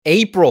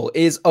April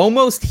is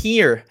almost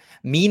here,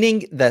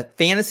 meaning the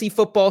fantasy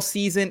football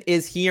season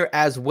is here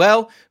as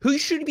well. Who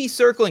should be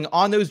circling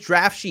on those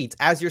draft sheets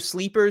as your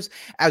sleepers,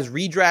 as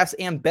redrafts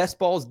and best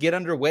balls get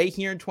underway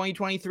here in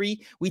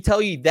 2023? We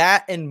tell you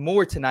that and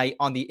more tonight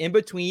on the In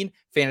Between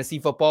Fantasy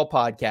Football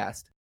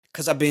Podcast.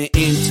 Cause I've been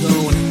in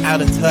tune,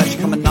 out of touch,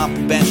 coming off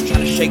the bench,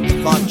 trying to shake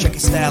the fun, check a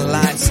stat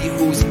line, see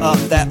who's up,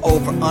 that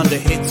over under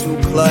hit too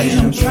clutch.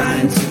 And I'm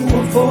trying to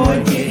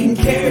avoid getting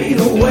carried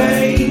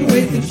away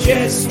with the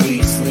jet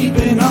sweep,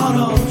 sleeping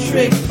on a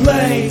trick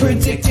play,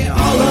 predicting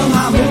all of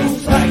my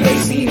moves like they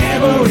seen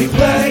every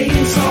play.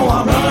 And so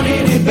I'm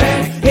running it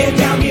back, head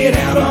down, get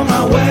out of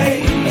my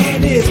way.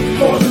 And it's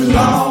for the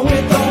law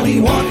with only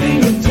one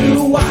thing to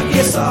do. I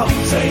guess I'll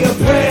say a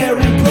prayer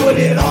and put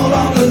it all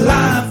on the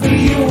line for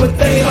you. What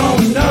they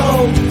don't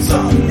know,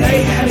 something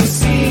they haven't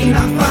seen.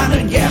 I find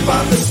a gap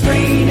off the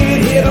screen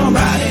and hit them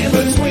right in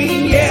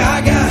between. Yeah,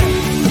 I got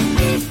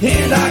it,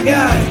 and I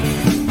got it.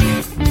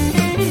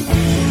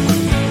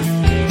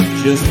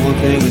 Just one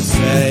thing to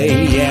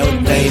say, yeah,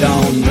 what they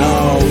don't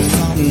know,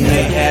 something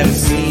they haven't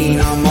seen.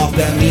 I'm off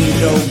that mean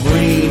Joe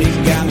Green, it's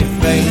got me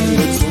fading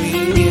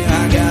between. Yeah,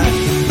 I got it,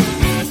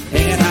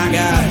 and I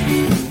got it.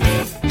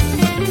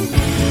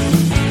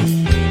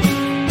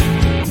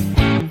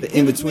 The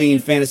In Between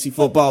Fantasy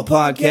Football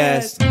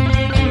Podcast.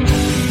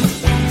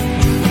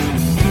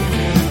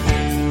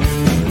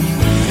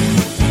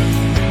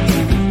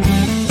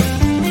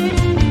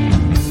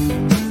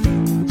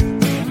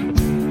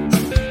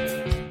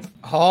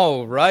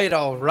 All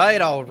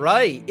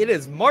right. It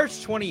is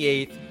March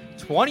 28th,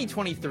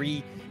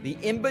 2023. The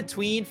In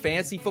Between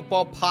Fantasy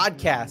Football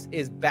Podcast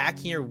is back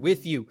here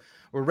with you.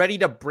 We're ready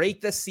to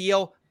break the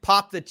seal,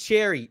 pop the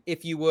cherry,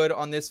 if you would,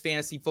 on this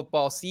fantasy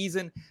football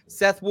season.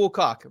 Seth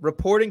Woolcock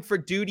reporting for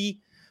duty,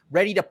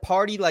 ready to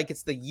party like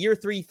it's the year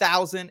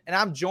 3000. And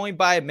I'm joined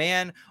by a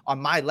man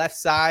on my left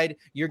side,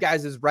 your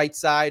guys' right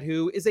side,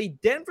 who is a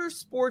Denver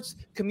sports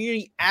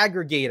community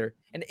aggregator,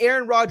 an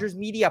Aaron Rodgers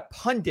media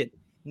pundit,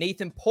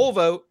 Nathan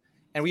Polvote.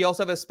 And we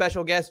also have a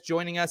special guest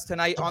joining us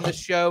tonight on the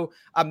show,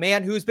 a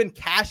man who's been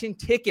cashing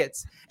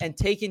tickets and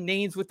taking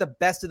names with the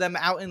best of them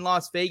out in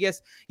Las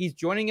Vegas. He's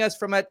joining us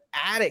from an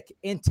attic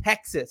in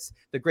Texas,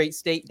 the great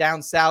state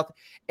down south,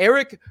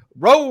 Eric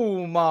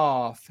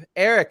Romoff.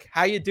 Eric,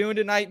 how you doing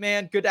tonight,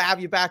 man? Good to have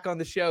you back on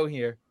the show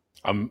here.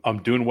 I'm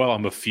doing well.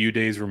 I'm a few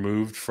days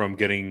removed from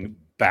getting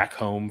back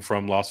home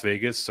from Las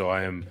Vegas, so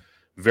I am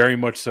very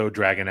much so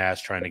dragging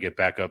ass trying to get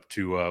back up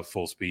to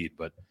full speed,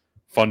 but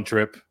fun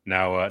trip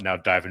now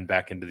diving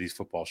back into these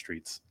football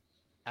streets.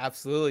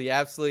 Absolutely.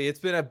 It's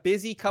been a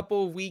busy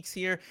couple of weeks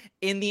here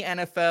in the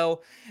NFL.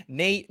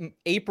 Nate,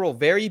 April,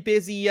 very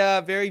busy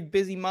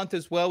month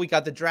as well. We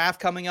got the draft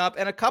coming up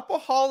and a couple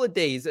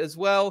holidays as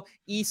well,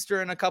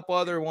 Easter and a couple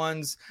other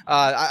ones.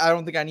 I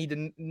don't think I need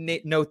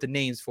to note the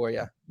names for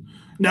you.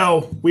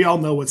 No, we all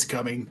know what's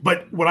coming.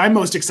 But what I'm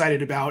most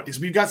excited about is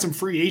we've got some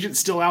free agents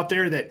still out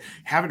there that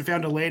haven't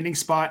found a landing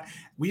spot.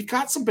 We've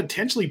got some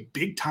potentially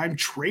big-time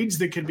trades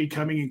that could be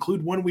coming,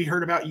 include one we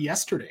heard about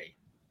yesterday.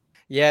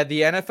 Yeah,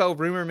 the NFL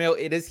rumor mill,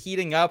 it is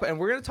heating up, and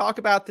we're going to talk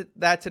about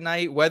that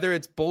tonight, whether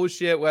it's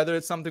bullshit, whether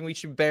it's something we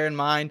should bear in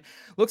mind.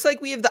 Looks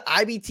like we have the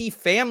IBT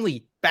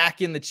family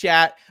back in the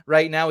chat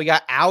right now. We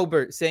got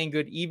Albert saying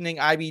good evening,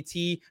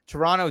 IBT.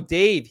 Toronto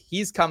Dave,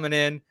 he's coming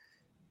in.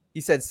 He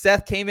said,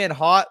 Seth came in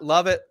hot.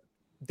 Love it.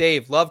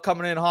 Dave, love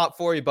coming in hot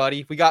for you,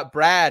 buddy. We got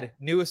Brad,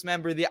 newest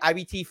member of the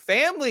IBT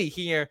family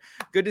here.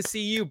 Good to see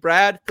you,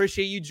 Brad.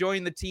 Appreciate you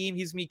joining the team.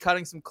 He's me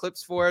cutting some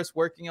clips for us,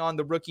 working on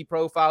the rookie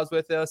profiles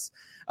with us.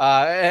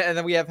 And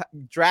then we have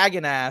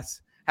Dragon Ass,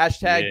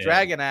 hashtag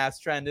Dragon Ass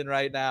trending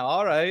right now.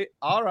 All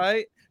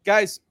right.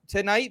 Guys,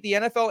 tonight, the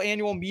NFL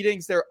annual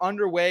meetings, they're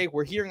underway.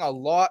 We're hearing a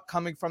lot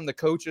coming from the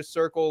coaches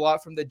circle, a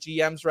lot from the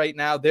GMs right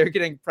now. They're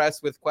getting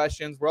pressed with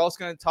questions. We're also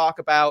going to talk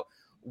about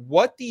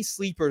what these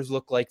sleepers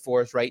look like for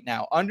us right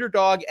now.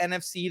 Underdog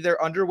NFC, they're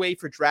underway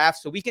for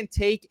drafts, so we can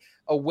take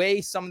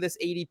away some of this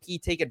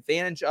ADP, take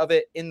advantage of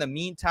it in the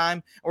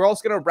meantime. We're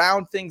also going to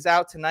round things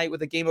out tonight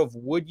with a game of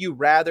Would You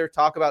Rather,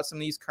 talk about some of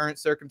these current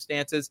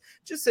circumstances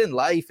just in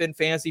life and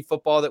fantasy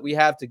football that we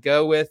have to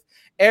go with.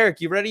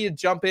 Eric, you ready to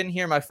jump in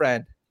here, my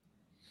friend?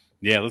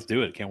 Yeah, let's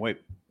do it. Can't wait.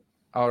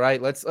 All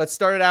right, let's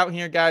start it out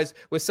here, guys,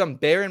 with some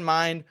bear in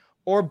mind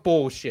or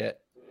bullshit.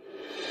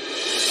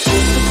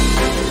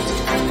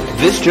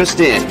 This just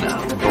in,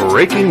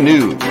 breaking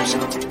news.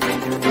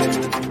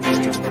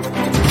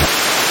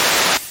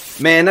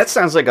 Man, that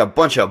sounds like a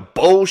bunch of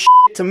bullshit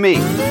to me.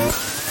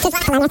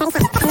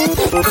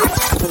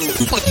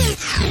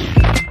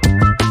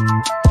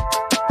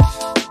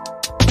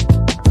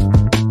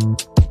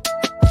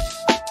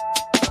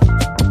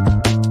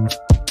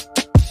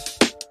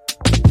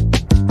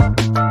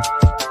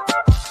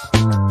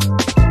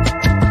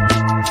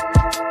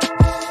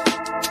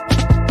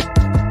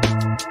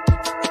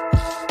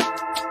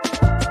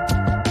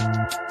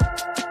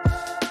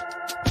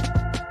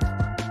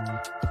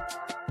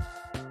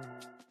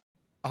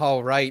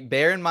 All right.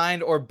 Bear in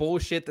mind or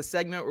bullshit, the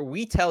segment where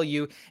we tell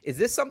you, is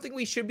this something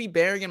we should be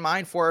bearing in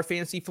mind for our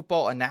fantasy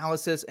football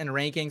analysis and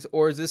rankings,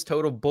 or is this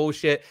total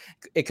bullshit?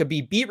 It could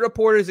be beat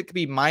reporters. It could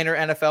be minor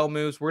NFL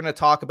moves. We're going to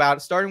talk about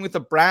it, starting with the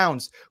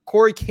Browns.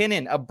 Corey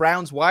Kinnan of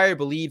Browns Wire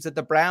believes that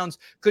the Browns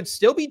could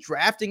still be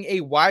drafting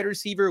a wide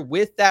receiver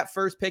with that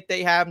first pick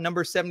they have,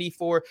 number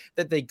 74,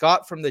 that they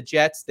got from the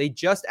Jets. They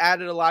just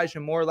added Elijah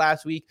Moore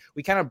last week.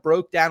 We kind of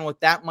broke down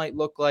what that might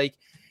look like.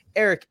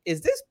 Eric,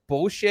 is this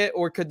bullshit,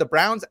 or could the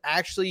Browns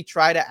actually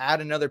try to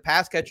add another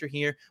pass catcher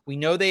here? We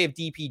know they have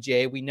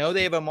DPJ. We know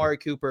they have Amari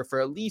Cooper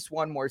for at least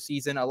one more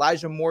season.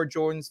 Elijah Moore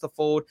joins the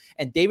fold,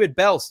 and David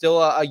Bell,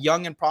 still a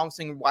young and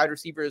promising wide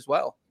receiver as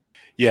well.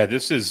 Yeah,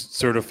 this is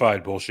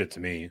certified bullshit to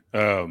me.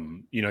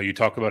 You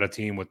talk about a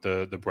team with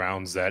the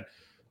Browns that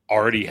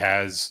already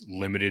has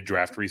limited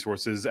draft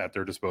resources at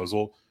their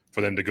disposal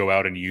for them to go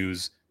out and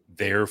use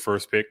their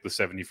first pick, the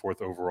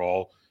 74th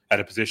overall, at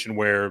a position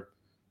where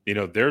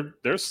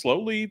they're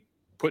slowly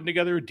putting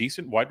together a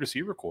decent wide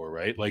receiver core,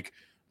 right? Like,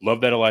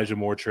 love that Elijah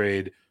Moore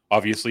trade.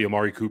 Obviously,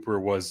 Amari Cooper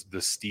was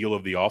the steal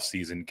of the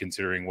offseason,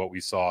 considering what we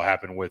saw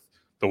happen with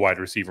the wide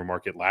receiver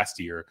market last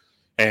year.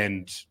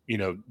 And,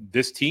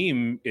 this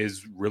team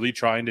is really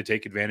trying to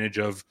take advantage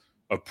of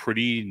a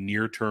pretty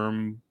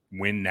near-term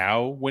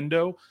win-now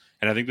window.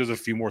 And I think there's a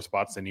few more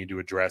spots they need to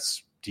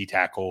address,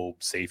 D-tackle,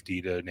 safety,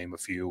 to name a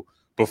few,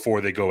 before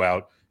they go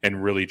out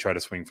and really try to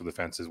swing for the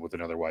fences with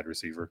another wide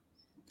receiver.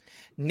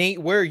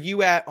 Nate, where are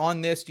you at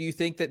on this? Do you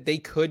think that they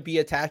could be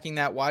attacking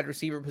that wide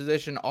receiver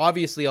position?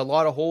 Obviously, a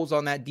lot of holes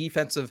on that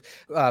defensive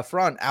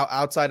front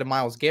outside of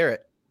Myles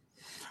Garrett.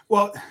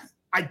 Well,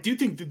 I do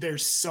think that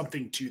there's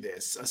something to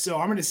this. So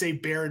I'm going to say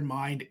bear in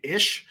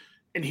mind-ish,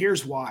 and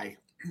here's why.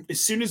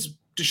 As soon as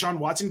Deshaun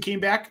Watson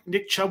came back,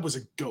 Nick Chubb was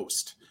a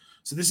ghost.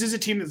 So this is a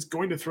team that's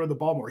going to throw the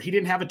ball more. He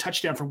didn't have a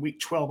touchdown from week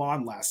 12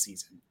 on last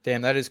season.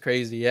 Damn, that is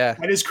crazy, yeah.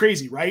 That is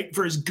crazy, right?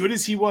 For as good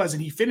as he was,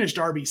 and he finished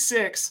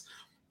RB6,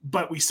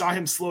 but we saw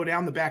him slow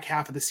down the back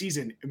half of the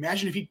season.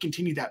 Imagine if he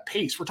continued that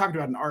pace. We're talking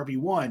about an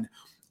RB1.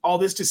 All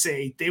this to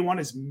say, they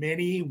want as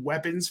many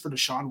weapons for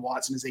Deshaun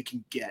Watson as they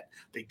can get.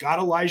 They got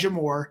Elijah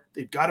Moore.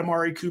 They've got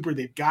Amari Cooper.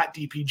 They've got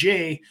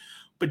DPJ.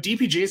 But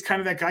DPJ is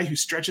kind of that guy who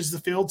stretches the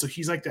field, so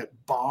he's like that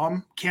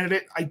bomb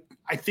candidate. When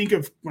I think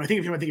of him, I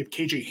think of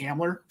KJ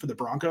Hamler for the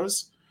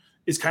Broncos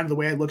is kind of the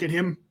way I look at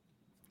him.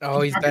 Oh,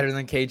 he's better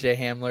than KJ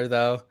Hamler,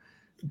 though.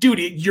 Dude,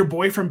 your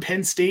boy from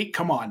Penn State,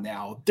 come on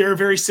now. They're a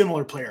very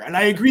similar player. And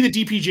I agree that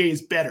DPJ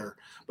is better,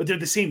 but they're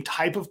the same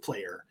type of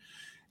player.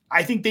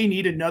 I think they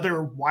need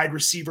another wide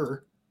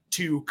receiver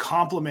to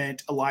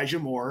complement Elijah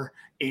Moore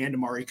and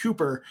Amari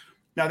Cooper.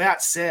 Now,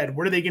 that said,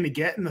 what are they going to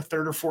get in the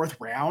third or fourth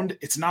round?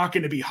 It's not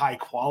going to be high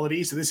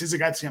quality. So this is a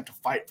guy that's going to have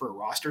to fight for a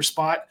roster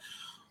spot.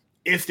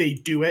 If they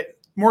do it,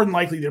 more than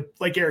likely,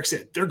 like Eric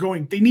said,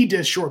 they need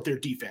to shore up their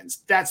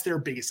defense. That's their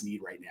biggest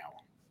need right now.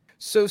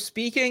 So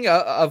speaking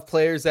of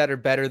players that are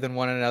better than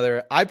one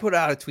another, I put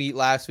out a tweet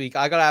last week.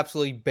 I got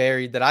absolutely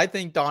buried that I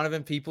think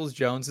Donovan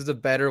Peoples-Jones is a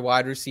better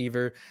wide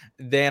receiver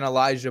than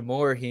Elijah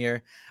Moore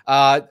here.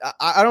 I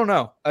don't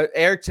know.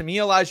 Eric, to me,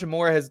 Elijah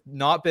Moore has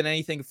not been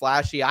anything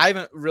flashy. I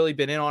haven't really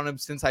been in on him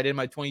since I did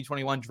my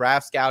 2021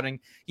 draft scouting.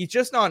 He's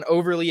just not an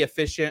overly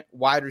efficient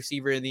wide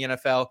receiver in the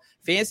NFL.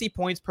 Fantasy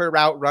points per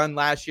route run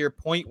last year,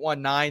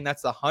 0.19.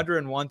 That's the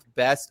 101th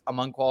best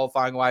among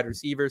qualifying wide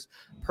receivers.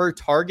 Per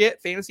target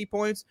fantasy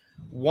points,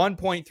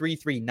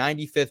 1.33,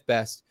 95th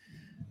best.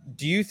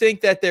 Do you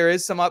think that there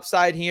is some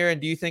upside here? And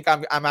do you think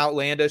I'm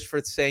outlandish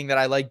for saying that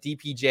I like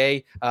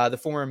DPJ, the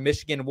former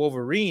Michigan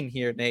Wolverine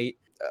here, Nate,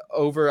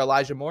 over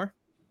Elijah Moore?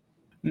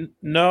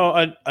 No,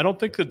 I don't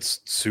think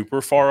that's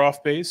super far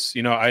off base.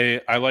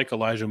 I like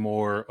Elijah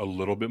Moore a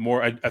little bit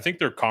more. I think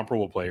they're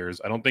comparable players.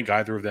 I don't think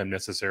either of them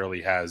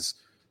necessarily has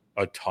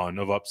a ton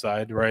of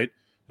upside, right?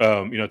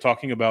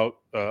 Talking about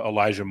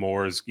Elijah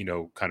Moore's,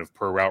 kind of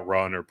per route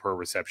run or per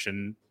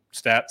reception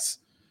stats,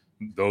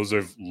 those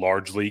have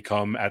largely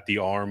come at the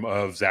arm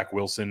of Zach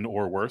Wilson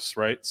or worse,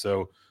 right?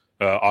 So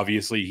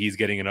obviously he's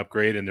getting an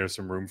upgrade, and there's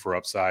some room for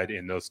upside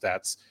in those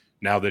stats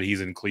now that he's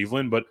in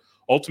Cleveland. But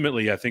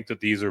ultimately, I think that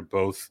these are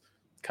both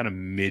kind of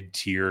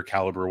mid-tier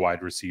caliber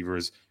wide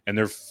receivers, and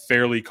they're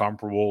fairly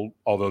comparable,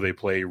 although they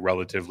play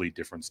relatively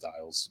different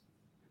styles.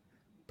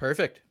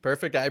 Perfect.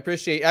 I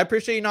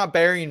appreciate you not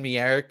burying me,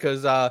 Eric,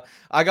 because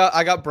I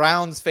got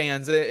Browns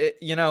fans.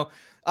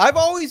 I've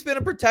always been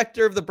a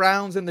protector of the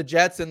Browns and the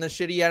Jets and the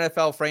shitty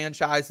NFL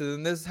franchises,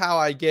 and this is how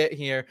I get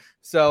here.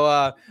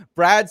 So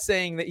Brad's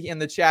saying that in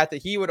the chat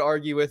that he would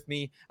argue with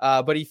me,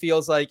 but he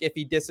feels like if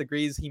he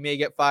disagrees, he may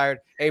get fired.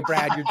 Hey,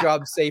 Brad, your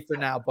job's safe for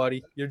now,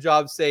 buddy. Your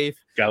job's safe.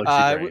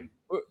 Galaxy brain.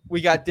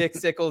 We got Dick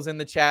Sickles in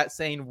the chat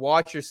saying,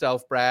 watch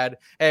yourself, Brad.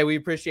 Hey, we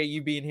appreciate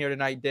you being here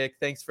tonight, Dick.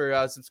 Thanks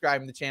for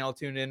subscribing to the channel,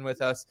 tuning in with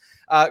us.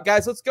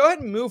 Guys, let's go ahead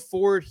and move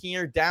forward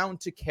here down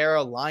to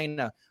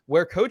Carolina,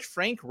 where Coach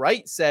Frank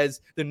Wright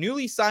says the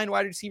newly signed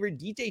wide receiver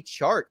DJ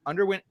Chark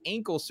underwent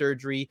ankle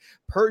surgery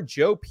per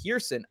Joe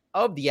Pearson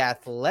of The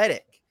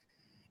Athletic.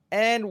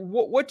 And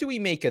what do we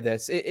make of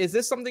this? Is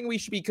this something we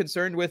should be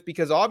concerned with?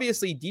 Because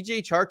obviously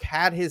DJ Chark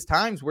had his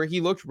times where he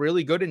looked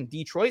really good in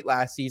Detroit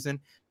last season.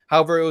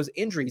 However, it was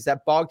injuries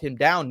that bogged him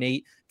down,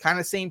 Nate. Kind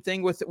of same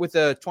thing with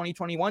the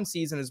 2021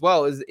 season as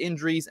well, as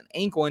injuries and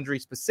ankle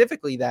injuries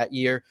specifically that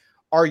year.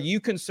 Are you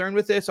concerned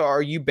with this, or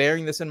are you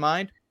bearing this in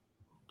mind?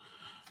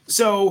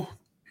 So,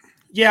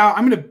 yeah,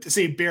 I'm going to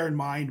say bear in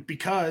mind,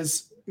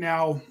 because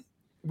now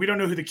we don't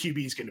know who the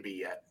QB is going to be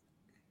yet.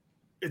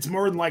 It's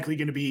more than likely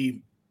going to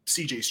be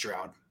CJ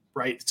Stroud,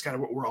 right? It's kind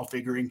of what we're all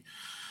figuring.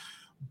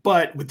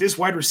 But with this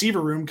wide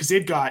receiver room, because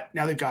they've got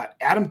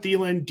Adam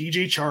Thielen,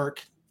 DJ Chark,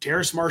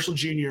 Terrace Marshall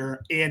Jr.,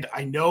 and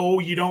I know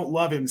you don't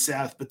love him,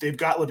 Seth, but they've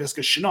got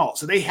Laviska Shenault.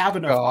 So they have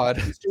enough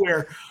options to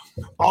where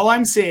all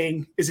I'm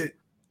saying is that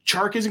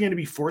Chark isn't going to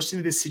be forced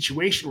into this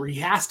situation where he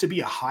has to be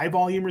a high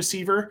volume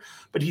receiver,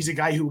 but he's a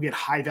guy who will get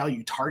high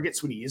value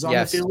targets when he is on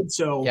the field.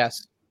 So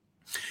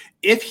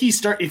if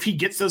he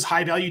gets those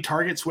high value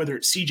targets, whether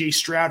it's CJ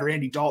Stroud or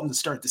Andy Dalton to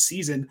start the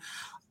season,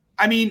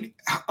 I mean,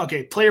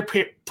 okay, player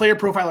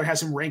profiler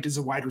has him ranked as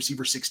a wide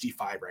receiver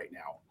 65 right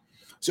now.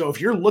 So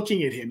if you're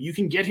looking at him, you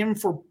can get him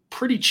for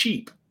pretty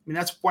cheap. I mean,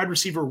 that's wide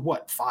receiver,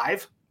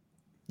 5?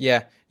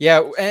 Yeah.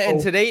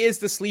 And today is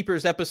the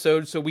sleepers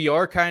episode. So we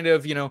are kind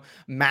of,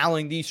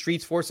 malling these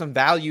streets for some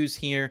values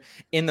here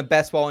in the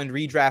best ball and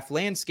redraft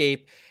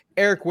landscape.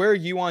 Eric, where are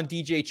you on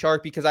DJ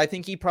Chark? Because I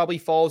think he probably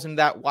falls in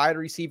that wide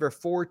receiver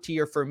 4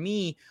 tier for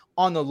me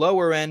on the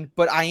lower end,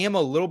 but I am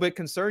a little bit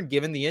concerned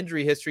given the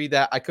injury history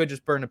that I could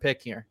just burn a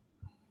pick here.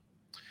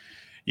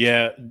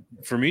 Yeah,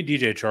 for me,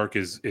 DJ Chark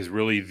is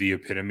really the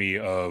epitome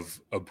of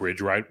a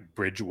bridge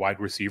wide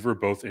receiver,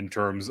 both in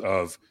terms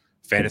of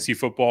fantasy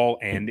football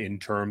and in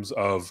terms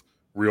of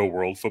real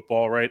world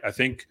football, right? I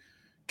think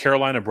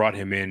Carolina brought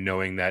him in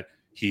knowing that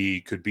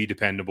he could be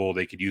dependable.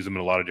 They could use him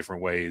in a lot of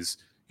different ways.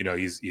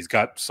 He's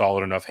got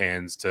solid enough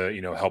hands to,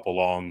 help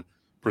along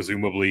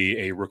presumably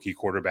a rookie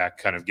quarterback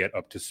kind of get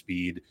up to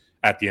speed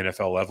at the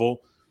NFL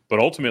level. But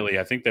ultimately,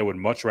 I think they would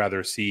much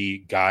rather see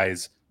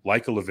guys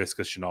like a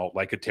Laviska Shenault,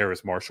 like a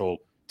Terrace Marshall,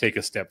 take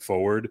a step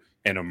forward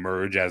and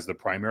emerge as the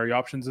primary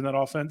options in that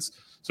offense.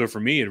 So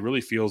for me, it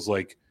really feels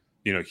like,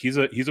 he's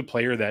a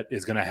player that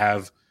is going to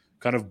have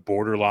kind of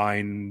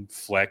borderline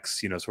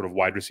flex, sort of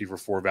wide receiver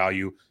 4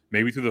 value,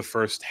 maybe through the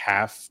first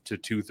half to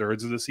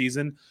 2/3 of the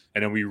season.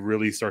 And then we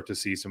really start to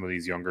see some of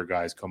these younger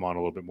guys come on a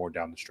little bit more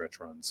down the stretch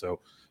run.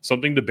 So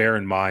something to bear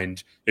in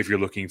mind if you're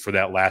looking for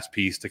that last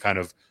piece to kind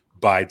of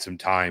bide some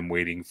time,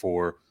 waiting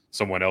for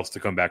someone else to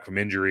come back from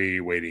injury,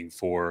 waiting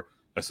for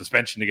a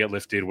suspension to get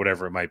lifted,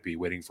 whatever it might be,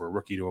 waiting for a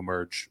rookie to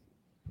emerge.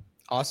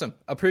 Awesome.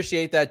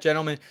 Appreciate that,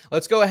 gentlemen.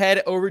 Let's go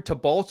ahead over to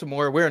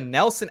Baltimore, where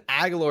Nelson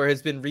Agholor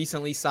has been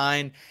recently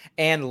signed.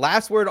 And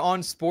last word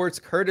on sports,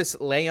 Curtis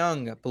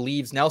Leung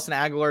believes Nelson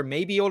Agholor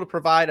may be able to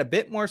provide a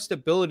bit more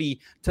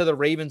stability to the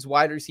Ravens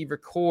wide receiver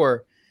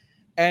core.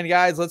 And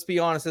guys, let's be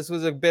honest, this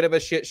was a bit of a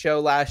shit show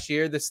last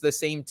year. This is the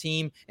same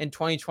team in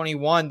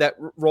 2021 that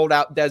rolled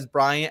out Des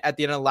Bryant at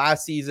the end of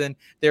last season.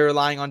 They're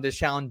relying on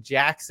Deshaun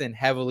Jackson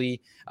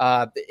heavily.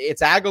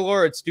 It's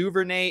Agholor, it's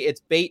Duvernay,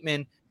 it's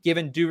Bateman.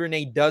 Given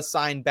Duvernay does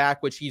sign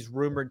back, which he's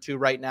rumored to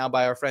right now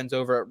by our friends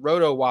over at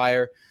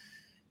RotoWire.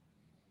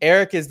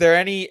 Eric, is there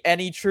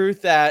any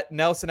truth that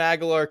Nelson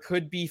Agholor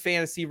could be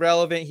fantasy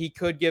relevant? He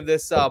could give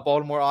this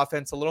Baltimore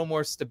offense a little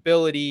more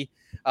stability.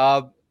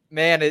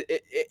 Man,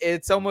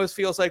 it almost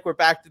feels like we're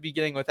back to the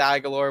beginning with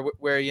Agholor,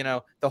 where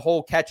the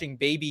whole catching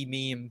baby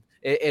meme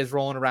is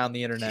rolling around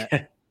the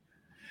internet.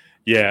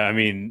 Yeah, I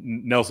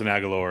mean, Nelson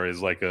Agholor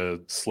is like a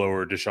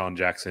slower Deshaun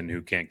Jackson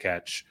who can't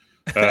catch.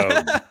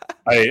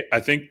 I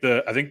think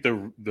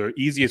the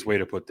easiest way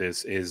to put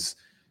this is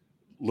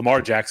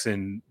Lamar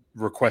Jackson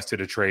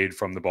requested a trade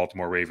from the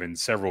Baltimore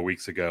Ravens several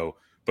weeks ago,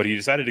 but he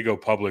decided to go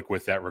public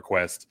with that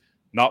request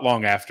not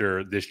long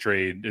after this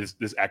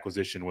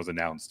acquisition was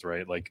announced,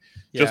 right? Like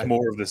just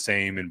more of the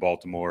same in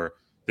Baltimore.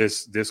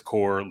 This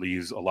core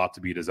leaves a lot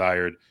to be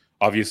desired.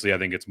 Obviously, I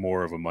think it's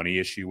more of a money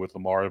issue with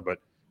Lamar, but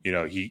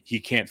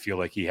he can't feel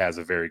like he has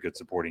a very good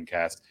supporting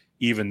cast,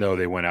 even though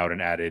they went out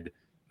and added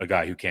a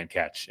guy who can't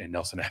catch in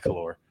Nelson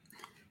Agholor.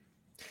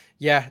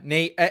 Yeah,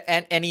 Nate,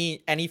 and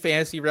any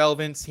fantasy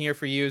relevance here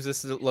for you? Is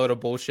this a load of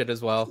bullshit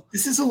as well?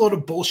 This is a load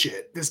of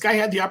bullshit. This guy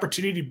had the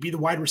opportunity to be the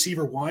wide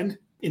receiver 1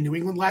 in New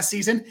England last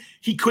season.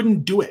 He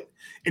couldn't do it.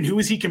 And who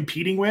is he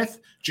competing with?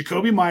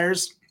 Jacoby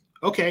Myers.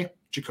 Okay,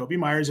 Jacoby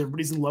Myers.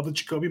 Everybody's in love with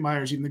Jacoby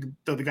Myers, even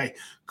though the guy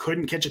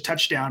couldn't catch a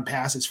touchdown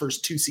pass his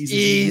first 2 seasons.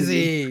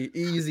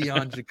 Easy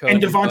on Jacoby.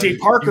 And Devontae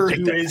Parker,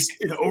 who is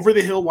an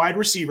over-the-hill wide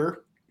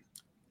receiver.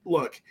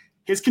 Look,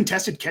 his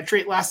contested catch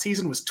rate last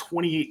season was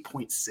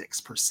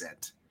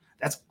 28.6%.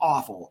 That's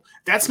awful.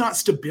 That's not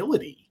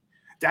stability.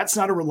 That's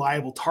not a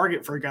reliable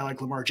target for a guy like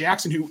Lamar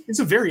Jackson, who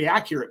is a very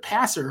accurate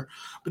passer.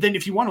 But then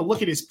if you want to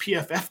look at his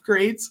PFF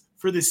grades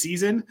for this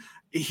season,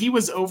 he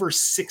was over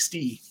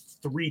 60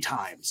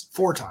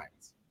 4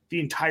 times the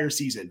entire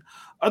season.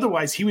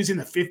 Otherwise, he was in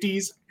the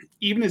 50s,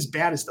 even as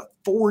bad as the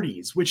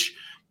 40s, which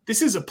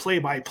this is a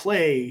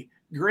play-by-play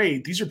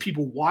grade. These are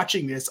people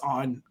watching this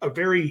on a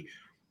very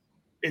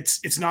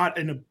It's not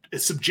a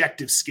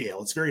subjective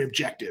scale. It's very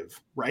objective,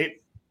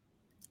 right?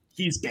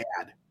 He's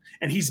bad.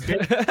 And he's been,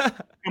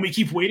 and we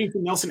keep waiting for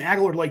Nelson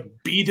Aguilar to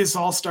like be this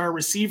all-star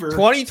receiver.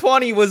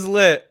 2020 was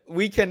lit.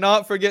 We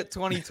cannot forget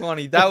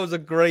 2020. That was a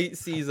great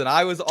season.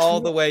 I was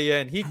all the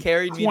way in. He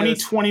carried me.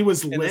 2020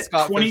 was lit. In the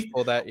Scott Fish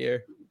Bowl that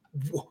year.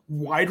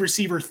 Wide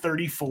receiver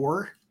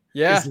 34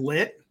 is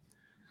lit.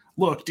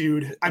 Look,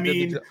 dude. I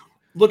mean,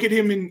 look at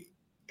him.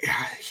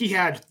 He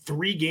had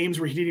 3 games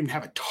where he didn't even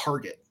have a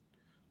target.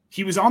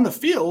 He was on the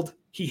field.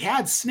 He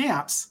had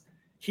snaps.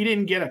 He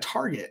didn't get a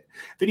target.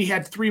 Then he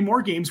had 3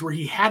 more games where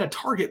he had a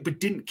target but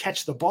didn't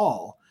catch the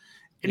ball.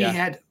 And he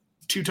had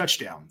 2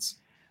 touchdowns.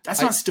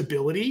 That's not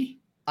stability.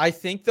 I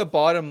think the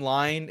bottom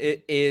line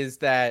is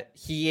that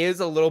he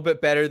is a little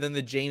bit better than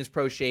the James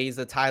Prochet's,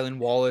 the Tylan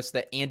Wallace,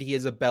 the Andy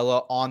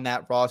Isabella on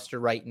that roster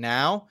right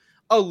now.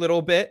 A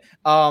little bit.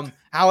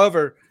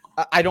 However,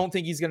 I don't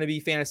think he's going to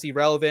be fantasy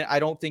relevant. I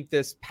don't think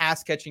this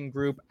pass catching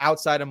group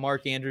outside of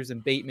Mark Andrews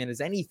and Bateman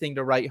is anything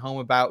to write home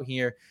about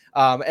here.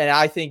 And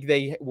I think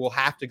they will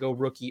have to go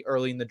rookie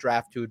early in the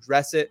draft to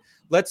address it.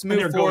 Let's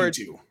move forward.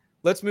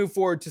 Let's move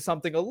forward to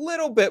something a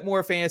little bit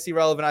more fantasy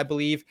relevant, I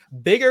believe.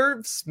 Big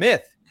Irv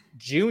Smith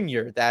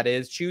Jr., that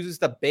is, chooses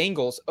the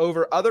Bengals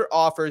over other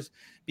offers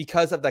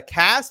because of the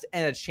cast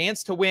and a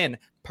chance to win,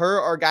 per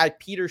our guy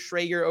Peter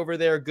Schrager over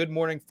there, Good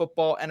Morning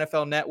Football,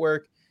 NFL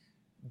Network.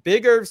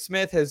 Big Irv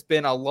Smith has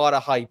been a lot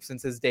of hype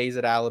since his days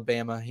at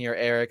Alabama here,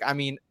 Eric. I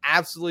mean,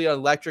 absolutely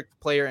electric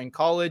player in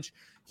college.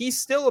 He's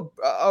still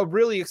a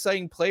really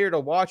exciting player to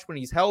watch when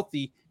he's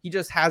healthy. He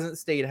just hasn't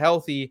stayed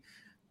healthy.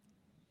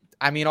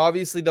 I mean,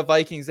 obviously the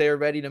Vikings, they were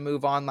ready to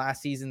move on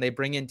last season. They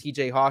bring in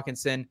TJ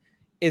Hawkinson.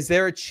 Is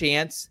there a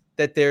chance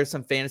that there's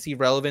some fantasy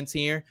relevance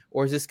here,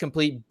 or is this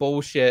complete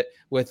bullshit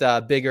with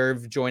Big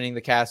Irv joining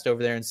the cast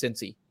over there in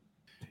Cincy?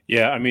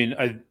 Yeah, I mean,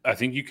 I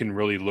think you can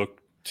really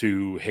look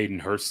to Hayden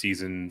Hurst's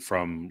season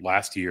from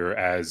last year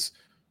as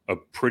a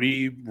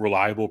pretty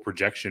reliable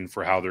projection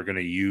for how they're going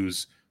to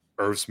use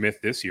Irv Smith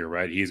this year,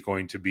 right? He's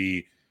going to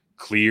be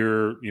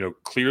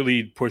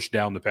clearly pushed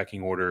down the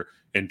pecking order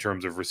in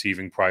terms of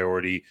receiving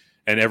priority.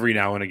 And every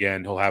now and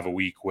again, he'll have a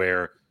week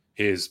where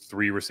his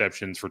 3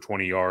 receptions for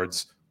 20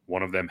 yards,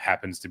 one of them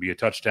happens to be a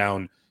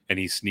touchdown, and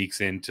he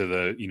sneaks into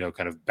the,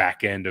 kind of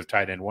back end of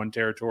tight end 1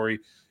 territory.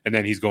 And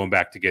then he's going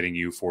back to getting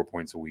you 4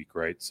 points a week,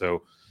 right?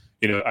 So,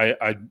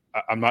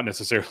 I'm not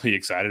necessarily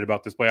excited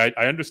about this play.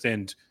 I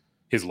understand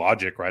his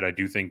logic, right? I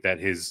do think that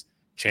his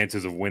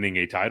chances of winning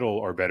a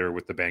title are better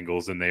with the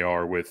Bengals than they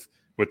are with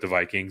the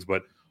Vikings.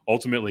 But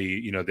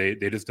ultimately,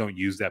 they just don't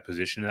use that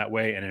position that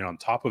way. And then on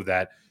top of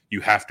that,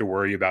 you have to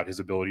worry about his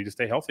ability to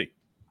stay healthy.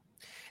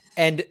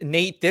 And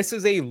Nate, this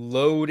is a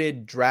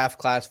loaded draft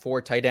class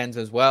for tight ends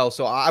as well.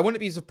 So I wouldn't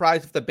be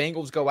surprised if the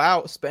Bengals go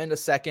out, spend a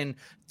second,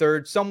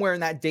 third, somewhere in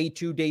that day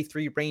 2, day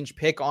 3 range,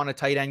 pick on a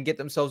tight end, get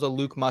themselves a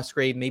Luke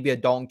Musgrave, maybe a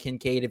Dalton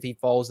Kincaid if he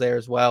falls there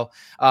as well.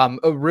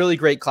 A really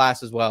great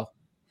class as well.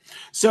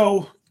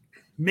 So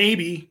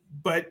maybe,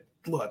 but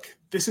look,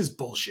 this is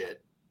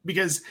bullshit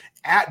because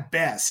at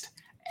best,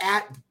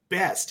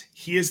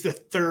 he is the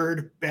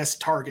third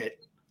best target.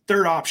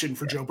 Third option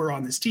for Joe Burrow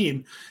on this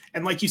team.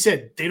 And like you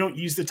said, they don't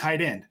use the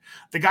tight end.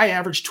 The guy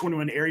averaged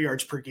 21 air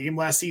yards per game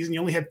last season. He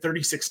only had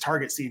 36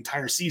 targets the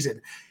entire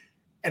season.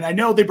 And I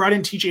know they brought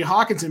in TJ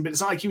Hawkinson, but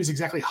it's not like he was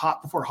exactly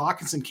hot before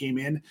Hawkinson came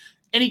in,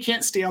 and he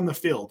can't stay on the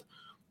field.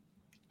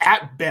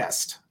 At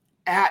best,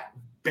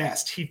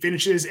 he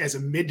finishes as a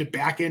mid to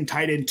back end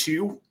tight end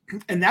 2.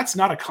 And that's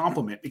not a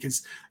compliment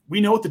because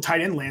we know what the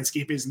tight end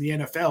landscape is in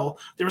the NFL.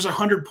 There was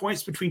 100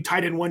 points between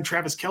tight end 1,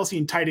 Travis Kelce,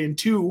 and tight end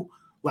 2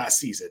 last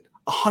season.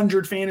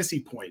 100 fantasy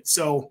points.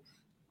 So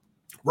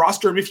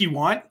roster him if you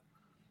want,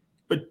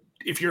 but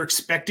if you're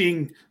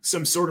expecting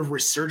some sort of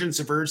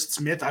resurgence of Irv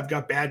Smith, I've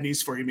got bad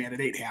news for you, man.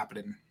 It ain't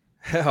happening.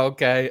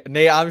 Okay.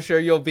 Nate, I'm sure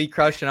you'll be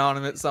crushing on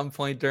him at some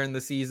point during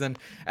the season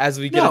as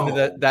we get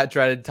into that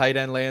dreaded tight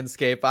end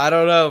landscape. I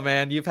don't know,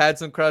 man. You've had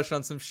some crush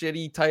on some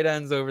shitty tight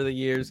ends over the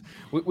years.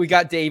 We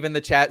got Dave in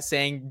the chat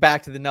saying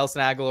back to the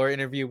Nelson Aguilar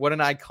interview. What an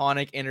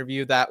iconic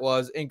interview that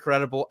was.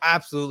 Incredible.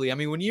 Absolutely. I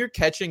mean, when you're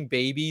catching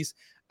babies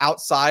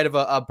outside of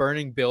a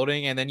burning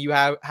building, and then you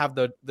have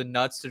the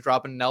nuts to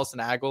drop a Nelson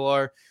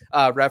Aguilar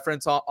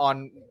reference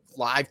on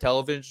live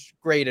television.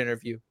 Great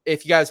interview.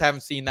 If you guys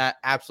haven't seen that,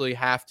 absolutely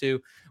have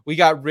to. We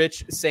got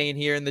Rich saying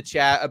here in the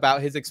chat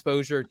about his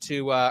exposure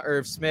to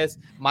Irv Smith.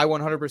 My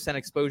 100%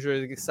 exposure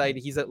is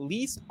excited. He's at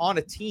least on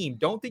a team.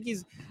 Don't think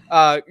he's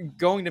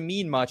going to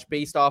mean much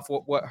based off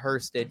what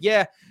Hurst did.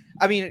 Yeah,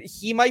 I mean,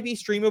 he might be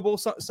streamable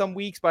some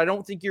weeks, but I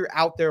don't think you're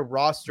out there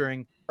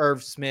rostering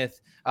Irv Smith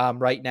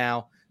right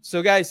now.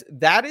 So, guys,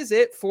 that is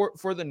it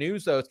for the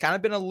news, though. It's kind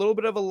of been a little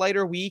bit of a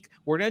lighter week.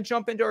 We're going to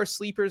jump into our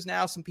sleepers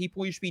now, some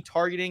people you should be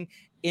targeting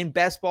in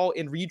best ball,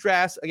 in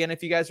redrafts. Again,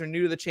 if you guys are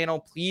new to the channel,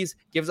 please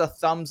give us a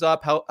thumbs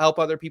up, help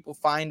other people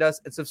find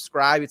us, and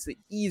subscribe. It's the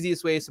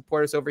easiest way to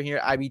support us over here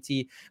at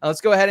IBT. And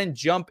let's go ahead and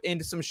jump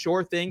into some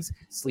sure things,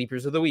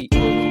 sleepers of the week.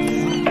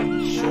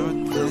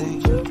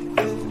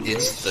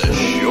 It's the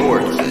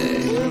sure thing.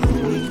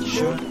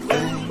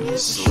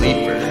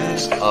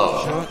 Sleepers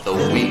of the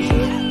Week.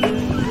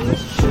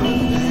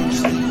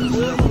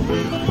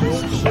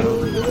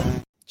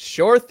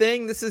 Sure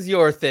thing. This is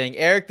your thing.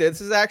 Eric,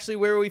 this is actually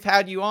where we've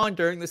had you on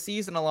during the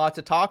season a lot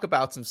to talk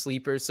about some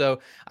sleepers.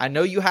 So I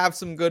know you have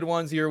some good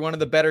ones. You're one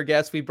of the better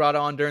guests we brought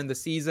on during the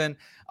season.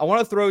 I want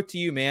to throw it to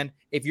you, man.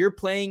 If you're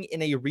playing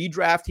in a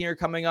redraft here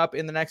coming up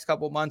in the next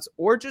couple of months,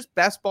 or just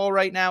best ball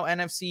right now,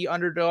 NFC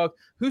underdog,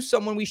 who's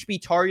someone we should be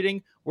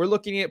targeting? We're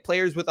looking at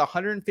players with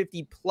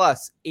 150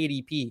 plus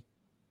ADP.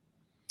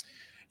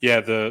 Yeah,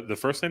 the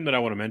first name that I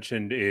want to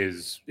mention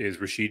is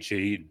Rashid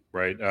Shaheed,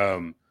 right?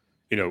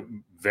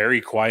 Very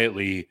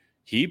quietly,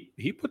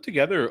 he put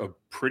together a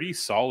pretty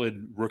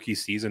solid rookie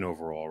season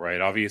overall,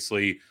 right?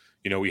 Obviously,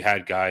 we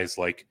had guys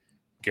like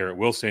Garrett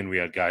Wilson, we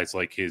had guys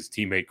like his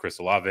teammate Chris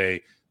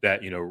Olave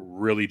that,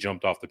 really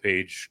jumped off the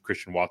page.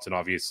 Christian Watson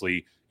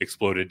obviously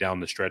exploded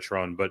down the stretch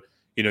run, but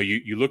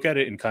you look at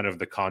it in kind of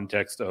the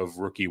context of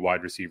rookie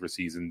wide receiver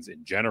seasons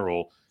in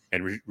general,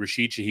 and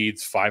Rashid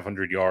Shaheed's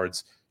 500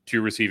 yards,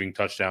 2 receiving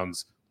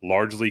touchdowns,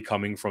 largely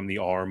coming from the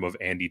arm of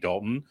Andy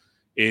Dalton,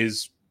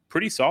 is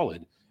pretty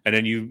solid. And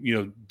then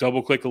you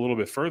double click a little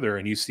bit further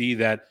and you see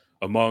that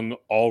among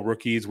all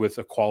rookies with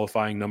a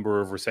qualifying number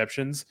of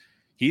receptions,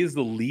 he is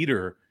the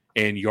leader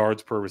in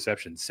yards per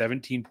reception,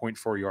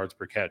 17.4 yards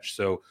per catch.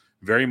 So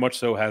very much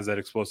so has that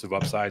explosive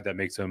upside that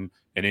makes him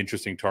an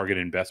interesting target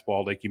in best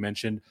ball, like you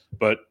mentioned.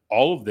 But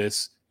all of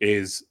this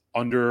is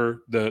under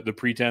the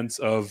pretense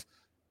of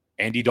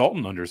Andy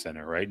Dalton under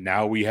center, right?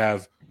 Now we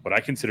have what I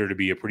consider to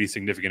be a pretty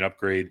significant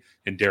upgrade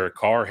in Derek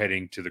Carr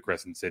heading to the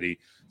Crescent City.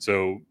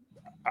 So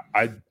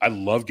I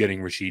love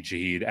getting Rashid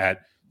Shaheed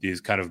at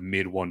these kind of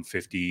mid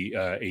 150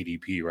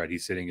 ADP, right?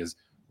 He's sitting as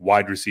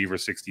wide receiver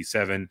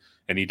 67,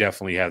 and he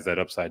definitely has that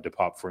upside to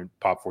pop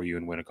for you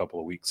and win a couple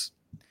of weeks.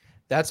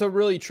 That's a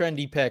really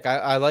trendy pick.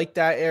 I like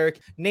that,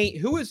 Eric. Nate,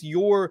 who is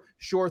your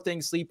sure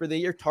thing sleeper that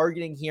you're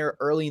targeting here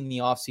early in the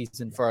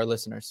offseason for our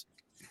listeners?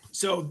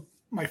 So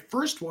my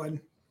first one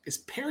is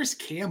Paris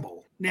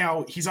Campbell.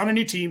 Now, he's on a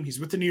new team. He's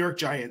with the New York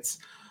Giants,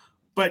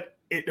 but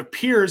it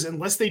appears,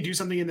 unless they do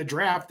something in the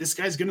draft, this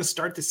guy's going to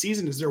start the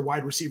season as their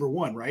wide receiver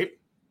 1, right?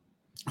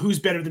 Who's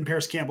better than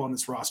Paris Campbell on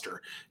this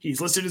roster?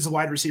 He's listed as a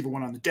wide receiver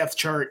 1 on the depth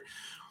chart.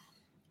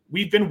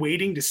 We've been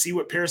waiting to see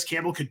what Paris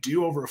Campbell could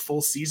do over a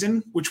full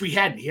season, which we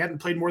hadn't. He hadn't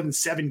played more than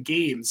 7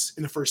 games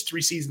in the first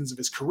 3 seasons of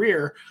his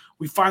career.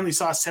 We finally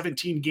saw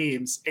 17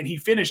 games, and he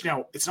finished.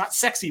 Now, it's not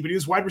sexy, but he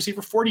was wide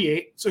receiver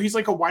 48, so he's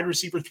like a wide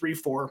receiver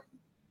 3-4,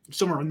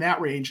 somewhere in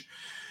that range.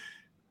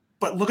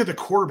 But look at the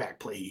quarterback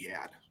play he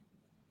had.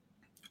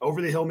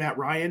 Over the hill, Matt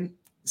Ryan,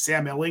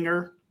 Sam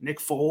Ehlinger, Nick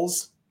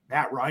Foles,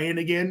 Matt Ryan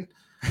again.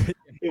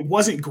 It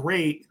wasn't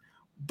great,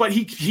 but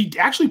he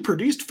actually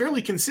produced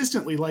fairly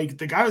consistently. Like,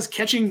 the guy was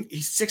catching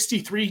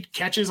 63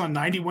 catches on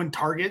 91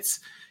 targets.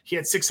 He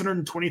had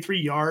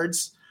 623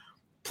 yards,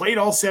 played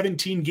all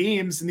 17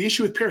 games. And the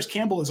issue with Paris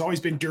Campbell has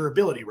always been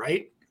durability,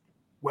 right?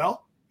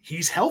 Well,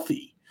 he's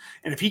healthy.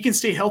 And if he can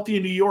stay healthy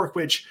in New York,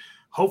 which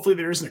hopefully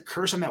there isn't a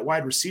curse on that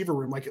wide receiver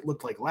room like it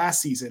looked like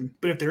last season.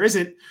 But if there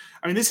isn't,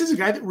 I mean, this is a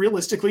guy that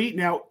realistically,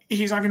 now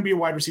he's not going to be a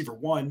wide receiver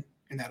 1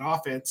 in that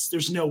offense.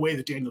 There's no way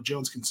that Daniel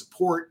Jones can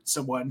support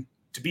someone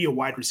to be a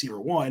wide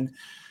receiver 1.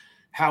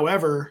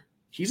 However,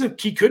 he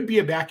could be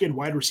a back end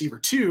wide receiver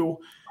 2.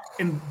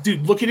 And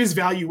dude, look at his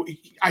value.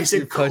 I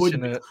said,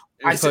 pushing it.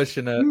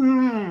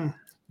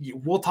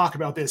 We'll talk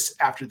about this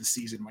after the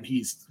season when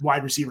he's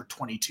wide receiver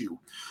 22.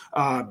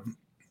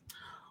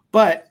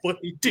 But what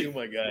do you do,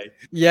 my guy?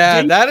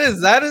 Yeah, that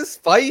is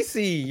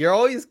spicy. You're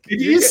always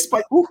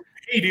spicy.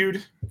 Hey,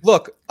 dude.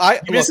 Look,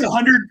 you miss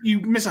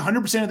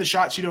 100% of the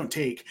shots you don't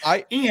take.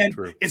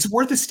 It's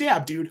worth a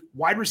stab, dude.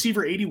 Wide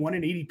receiver 81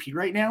 in ADP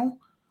right now.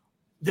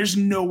 There's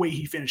no way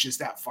he finishes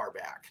that far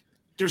back.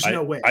 There's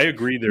no way. I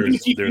agree.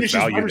 There's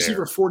value wide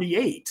receiver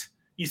 48.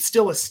 He's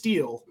still a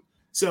steal.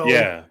 So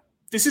yeah.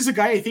 This is a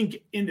guy I think,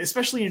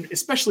 especially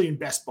in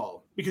best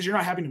ball, because you're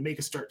not having to make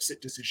a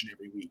start-sit decision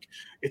every week.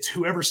 It's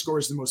whoever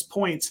scores the most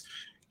points.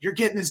 You're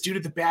getting this dude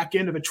at the back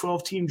end of a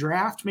 12-team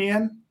draft,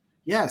 man.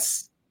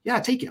 Yes.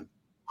 Yeah, take him.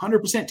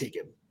 100% take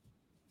him.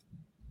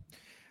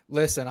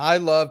 Listen, I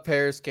love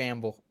Paris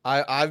Campbell.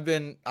 I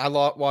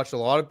watched a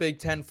lot of Big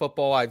Ten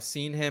football. I've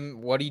seen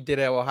what he did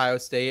at Ohio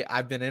State.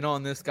 I've been in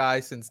on this guy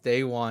since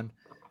day one.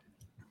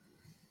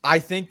 I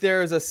think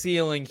there is a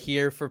ceiling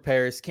here for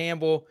Paris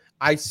Campbell.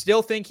 I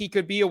still think he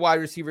could be a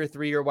wide receiver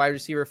 3 or wide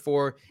receiver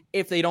 4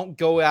 if they don't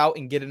go out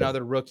and get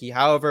another rookie.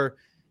 However,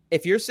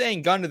 if you're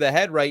saying gun to the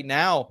head right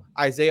now,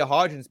 Isaiah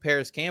Hodgins,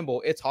 Paris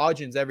Campbell, it's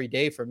Hodgins every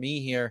day for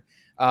me here.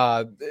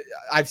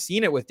 I've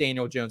seen it with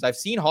Daniel Jones. I've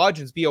seen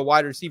Hodgins be a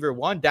wide receiver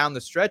 1 down the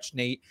stretch,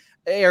 Nate.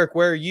 Eric,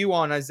 where are you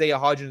on Isaiah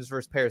Hodgins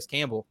versus Paris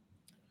Campbell?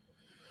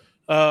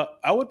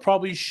 I would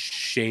probably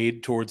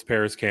shade towards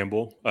Paris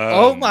Campbell.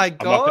 Oh my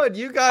God,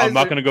 you guys! I'm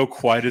not going to go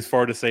quite as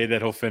far to say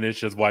that he'll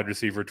finish as wide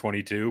receiver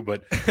 22,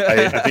 but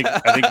I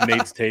think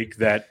Nate's take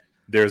that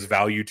there's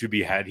value to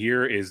be had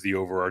here is the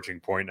overarching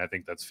point. And I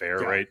think that's fair,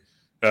 right?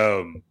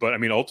 But I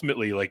mean,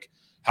 ultimately, like,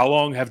 how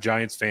long have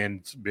Giants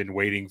fans been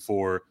waiting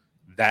for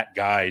that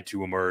guy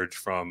to emerge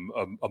from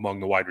among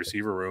the wide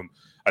receiver room.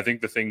 I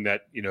think the thing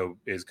that,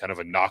 is kind of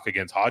a knock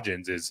against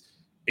Hodgins is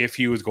if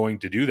he was going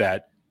to do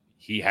that,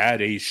 he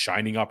had a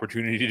shining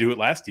opportunity to do it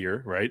last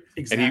year, right?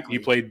 Exactly. And he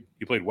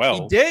played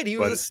well. He did. He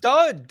was a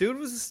stud. Dude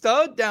was a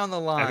stud down the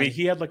line. I mean,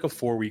 he had like a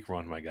 4-week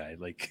run, my guy.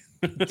 Like,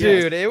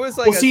 dude, it was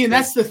like. Well, see, and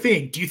that's the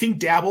thing. Do you think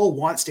Dabble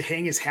wants to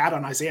hang his hat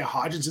on Isaiah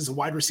Hodgins as a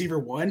wide receiver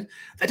 1?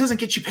 That doesn't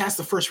get you past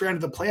the first round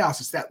of the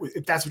playoffs.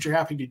 If that's what you're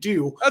having to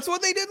do. That's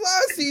what they did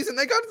last season.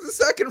 They got to the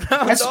second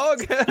round,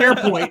 dog. Fair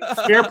point.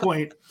 Fair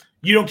point.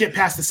 You don't get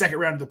past the second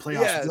round of the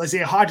playoffs. Yes.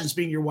 Isaiah Hodgins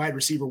being your wide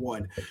receiver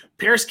 1.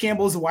 Paris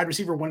Campbell is the wide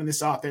receiver 1 in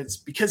this offense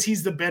because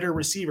he's the better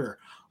receiver.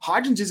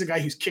 Hodgins is a guy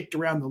who's kicked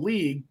around the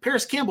league.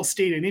 Paris Campbell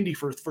stayed in Indy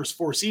for the first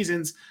 4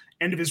 seasons.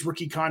 End of his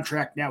rookie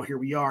contract. Now here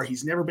we are.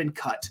 He's never been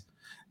cut.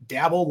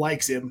 Dabble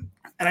likes him,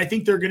 and I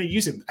think they're going to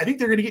use him. I think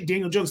they're going to get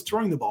Daniel Jones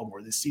throwing the ball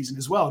more this season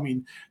as well. I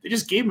mean, they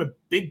just gave him a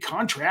big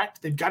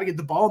contract. They've got to get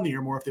the ball in the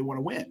air more if they want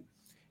to win.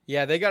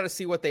 Yeah, they got to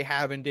see what they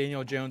have in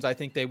Daniel Jones. I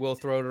think they will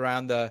throw it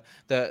around the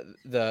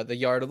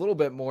yard a little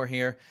bit more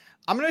here.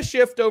 I'm going to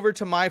shift over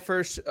to my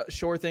first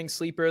sure thing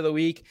sleeper of the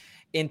week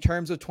in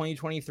terms of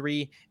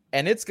 2023,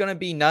 and it's going to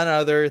be none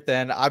other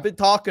than I've been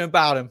talking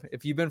about him.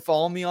 If you've been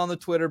following me on the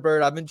Twitter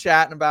bird, I've been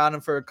chatting about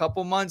him for a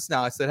couple months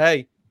now. I said,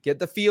 hey, get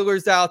the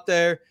feelers out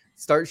there,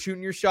 start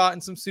shooting your shot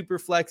in some super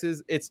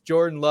flexes. It's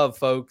Jordan Love,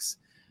 folks.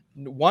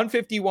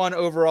 151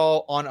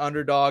 overall on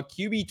Underdog,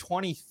 QB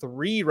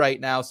 23 right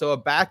now, so a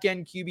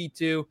back-end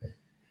QB2.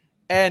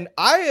 And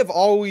I have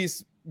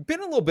always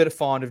been a little bit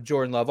fond of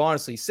Jordan Love,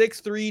 honestly.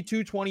 6'3",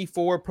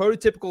 224,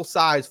 prototypical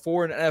size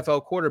for an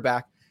NFL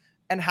quarterback.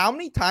 And how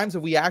many times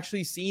have we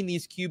actually seen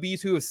these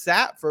QBs who have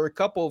sat for a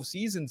couple of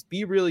seasons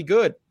be really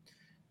good?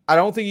 I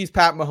don't think he's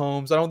Pat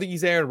Mahomes. I don't think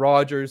he's Aaron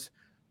Rodgers.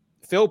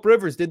 Philip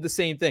Rivers did the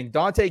same thing.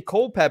 Dante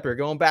Culpepper,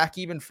 going back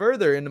even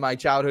further into my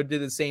childhood,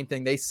 did the same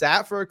thing. They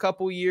sat for a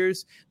couple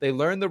years. They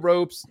learned the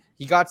ropes.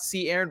 He got to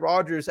see Aaron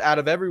Rodgers out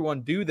of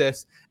everyone do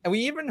this. And we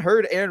even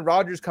heard Aaron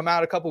Rodgers come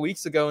out a couple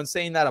weeks ago and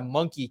saying that a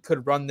monkey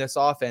could run this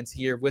offense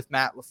here with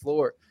Matt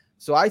LaFleur.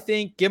 So I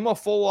think give him a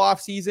full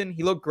offseason.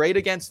 He looked great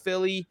against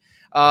Philly.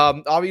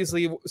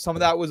 Obviously, some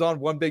of that was on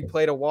one big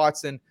play to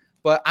Watson.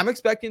 But I'm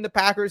expecting the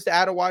Packers to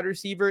add a wide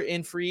receiver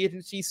in free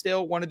agency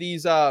still, one of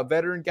these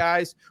veteran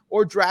guys,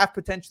 or draft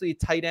potentially a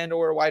tight end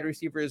or a wide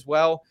receiver as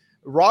well.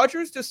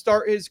 Rodgers to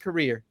start his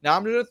career. Now,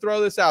 I'm going to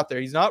throw this out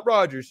there. He's not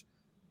Rodgers,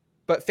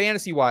 but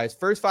fantasy-wise,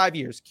 first 5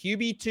 years,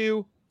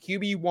 QB2,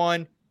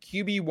 QB1,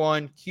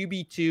 QB1,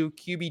 QB2,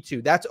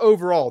 QB2. That's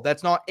overall.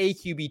 That's not a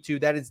QB2.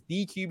 That is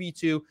the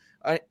QB2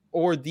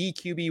 or the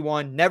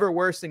QB1. Never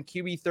worse than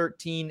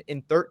QB13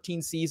 in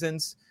 13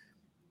 seasons.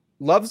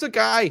 Loves a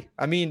guy.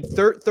 I mean,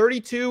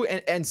 32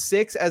 and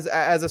 6 as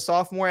a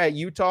sophomore at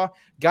Utah.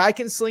 Guy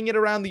can sling it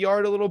around the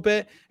yard a little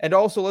bit. And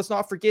also, let's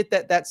not forget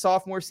that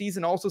sophomore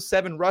season, also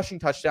 7 rushing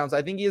touchdowns.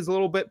 I think he has a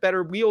little bit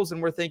better wheels than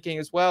we're thinking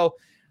as well.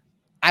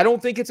 I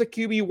don't think it's a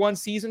QB1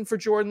 season for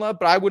Jordan Love,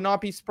 but I would not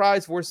be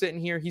surprised if we're sitting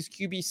here. He's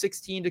QB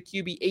 16 to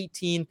QB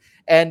 18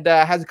 and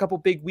has a couple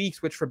big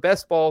weeks, which for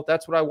best ball,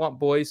 that's what I want,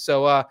 boys.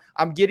 So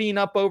I'm getting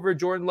up over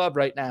Jordan Love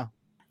right now.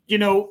 You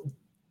know,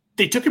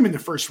 they took him in the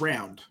first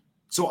round.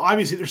 So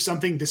obviously there's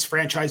something this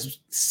franchise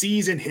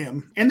sees in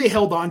him, and they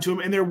held on to him,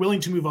 and they're willing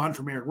to move on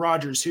from Aaron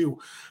Rodgers, who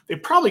they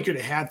probably could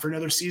have had for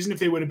another season if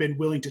they would have been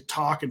willing to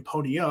talk and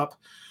pony up.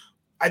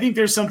 I think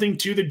there's something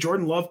too that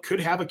Jordan Love could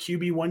have a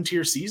QB1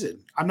 tier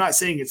season. I'm not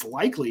saying it's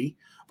likely,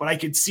 but I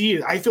could see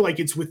it. I feel like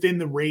it's within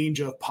the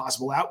range of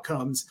possible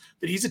outcomes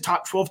that he's a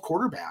top 12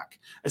 quarterback,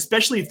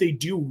 especially if they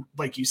do,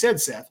 like you said,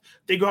 Seth,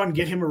 they go out and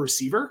get him a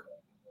receiver.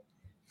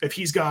 If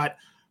he's got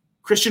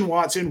Christian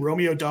Watson,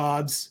 Romeo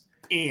Doubs,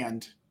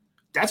 and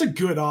that's a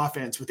good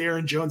offense with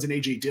Aaron Jones and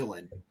A.J.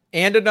 Dillon.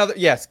 And another,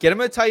 yes, get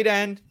him a tight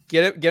end,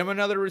 get him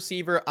another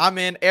receiver. I'm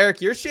in. Eric,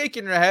 you're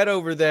shaking your head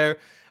over there.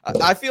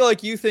 I feel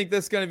like you think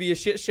this is going to be a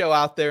shit show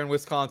out there in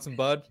Wisconsin,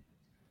 bud.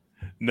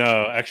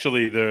 No,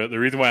 actually, the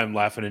reason why I'm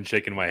laughing and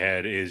shaking my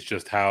head is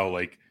just how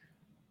like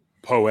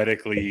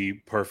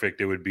poetically perfect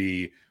it would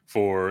be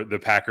for the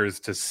Packers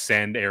to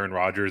send Aaron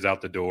Rodgers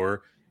out the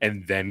door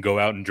and then go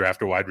out and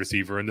draft a wide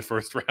receiver in the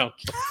first round.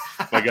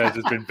 My guy's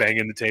just been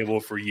banging the table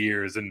for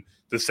years, and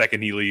the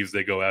second he leaves,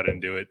 they go out and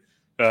do it.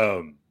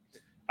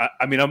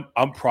 I mean,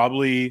 I'm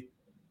probably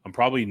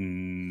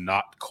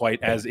not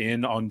quite as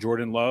in on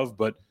Jordan Love,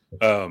 but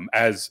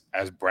as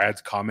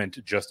Brad's comment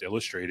just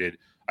illustrated,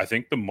 I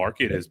think the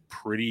market is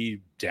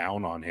pretty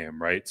down on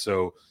him, right?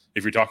 So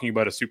if you're talking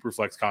about a super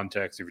flex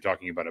context, if you're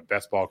talking about a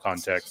best ball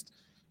context,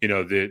 you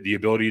know, the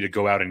ability to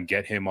go out and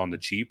get him on the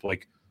cheap,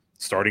 like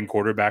starting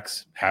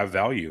quarterbacks have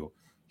value.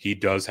 He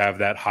does have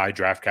that high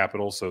draft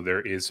capital, so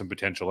there is some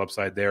potential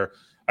upside there.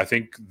 I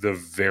think the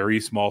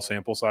very small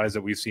sample size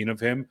that we've seen of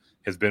him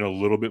has been a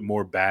little bit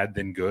more bad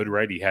than good,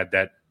 right? He had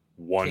that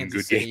one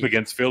Kansas good game City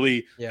against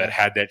Philly Yeah. that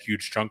had that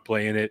huge chunk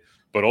play in it.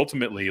 But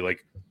ultimately,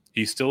 like,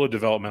 he's still a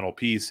developmental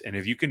piece. And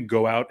if you can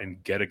go out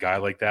and get a guy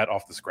like that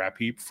off the scrap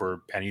heap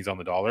for pennies on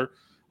the dollar,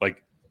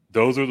 like,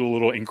 those are the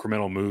little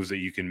incremental moves that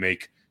you can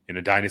make in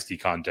a dynasty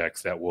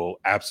context that will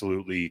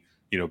absolutely,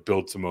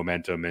 build some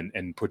momentum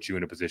and put you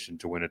in a position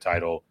to win a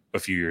title a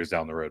few years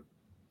down the road.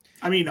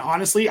 I mean,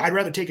 honestly, I'd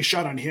rather take a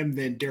shot on him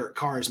than Derek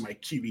Carr as my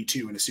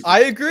QB2 in a Super Bowl.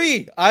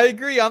 I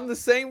agree. I'm the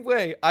same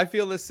way. I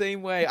feel the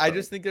same way. I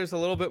just think there's a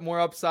little bit more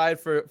upside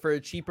for a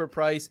cheaper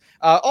price.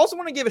 Also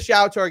want to give a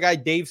shout out to our guy,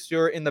 Dave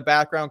Stewart, in the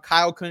background.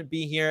 Kyle couldn't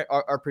be here,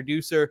 our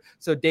producer.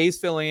 So Dave's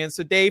filling in.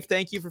 So Dave,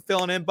 thank you for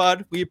filling in,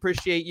 bud. We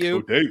appreciate you.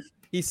 Oh, Dave.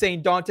 He's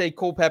saying Dante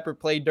Culpepper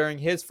played during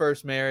his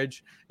first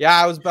marriage. Yeah,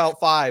 I was about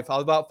 5. I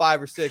was about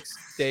 5 or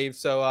 6, Dave.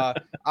 So I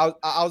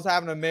was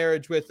having a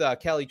marriage with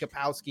Kelly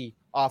Kapowski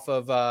off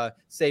of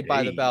Saved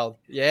by the Bell.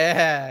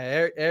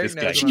 Yeah, Eric This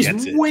guy knows.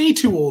 She's way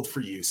too old for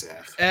you,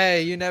 Seth.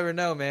 Hey, you never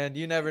know, man.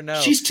 You never know.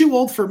 She's too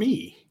old for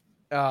me.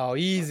 Oh,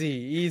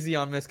 easy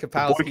on Miss The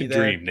Kapowski. boy can there.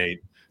 dream,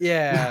 Nate.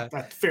 Yeah.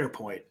 That's a fair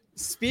point.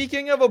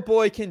 Speaking of a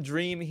boy can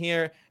dream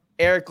here,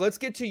 Eric, let's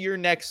get to your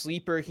next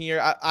sleeper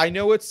here. I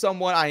know it's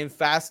someone I am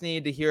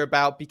fascinated to hear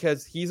about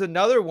because he's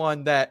another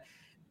one that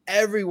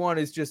everyone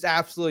is just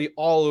absolutely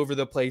all over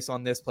the place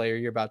on this player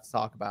you're about to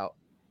talk about.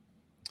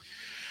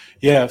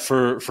 Yeah,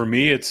 for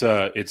me, it's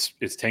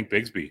Tank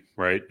Bigbsy,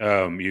 right?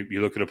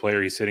 You look at a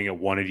player, he's sitting at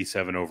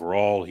 187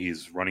 overall.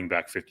 He's running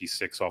back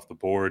 56 off the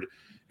board.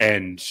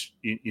 And,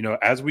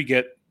 as we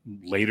get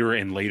later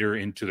and later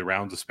into the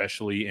rounds,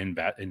 especially in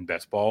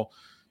best ball,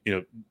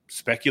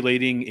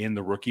 speculating in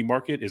the rookie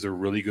market is a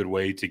really good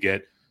way to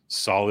get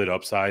solid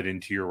upside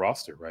into your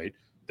roster, right?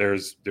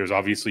 There's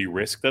obviously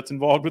risk that's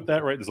involved with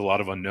that, right? There's a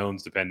lot of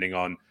unknowns depending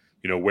on,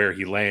 where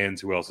he lands,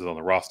 who else is on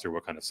the roster,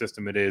 what kind of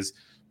system it is.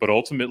 But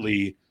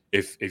ultimately,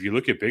 if you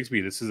look at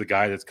Bigbsy, this is a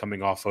guy that's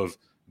coming off of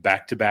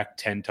back-to-back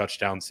 10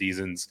 touchdown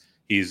seasons.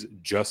 He's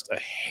just a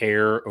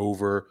hair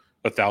over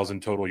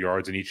 1,000 total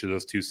yards in each of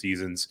those 2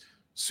 seasons.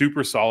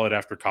 Super solid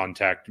after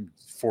contact,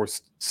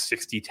 forced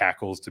 60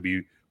 tackles to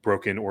be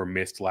broken or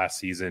missed last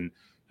season.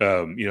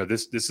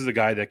 This is a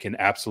guy that can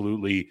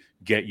absolutely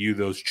get you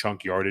those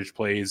chunk yardage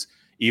plays,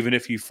 even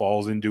if he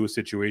falls into a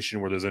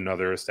situation where there's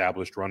another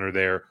established runner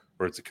there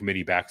or it's a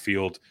committee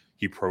backfield.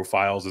 He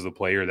profiles as a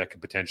player that could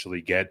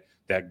potentially get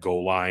that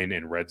goal line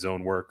and red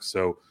zone work.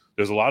 So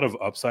there's a lot of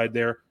upside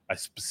there. I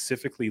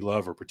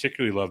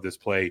particularly love this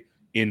play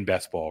in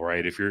best ball,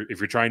 right? If you're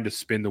trying to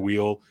spin the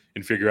wheel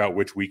and figure out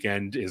which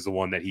weekend is the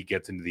one that he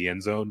gets into the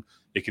end zone,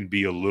 it can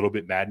be a little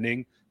bit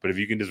maddening. But if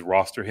you can just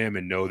roster him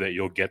and know that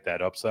you'll get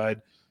that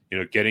upside,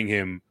 getting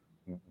him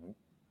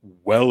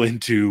well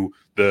into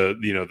the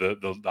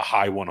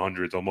high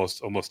 100s,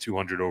 almost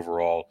 200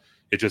 overall,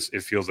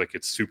 it feels like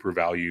it's super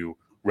value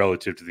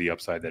relative to the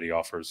upside that he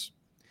offers.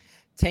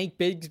 Tank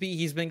Bigbsy,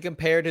 he's been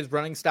compared his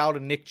running style to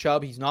Nick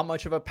Chubb. He's not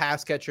much of a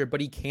pass catcher,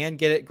 but he can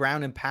get it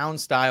ground and pound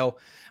style.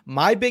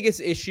 My biggest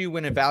issue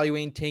when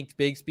evaluating Tank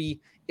Bigbsy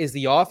is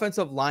the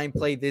offensive line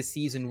play this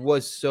season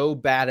was so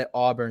bad at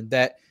Auburn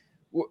that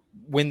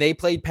when they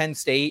played Penn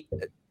State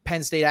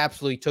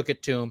absolutely took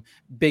it to him.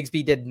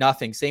 Bigbsy did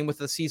nothing. Same with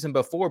the season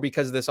before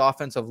because of this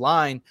offensive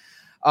line.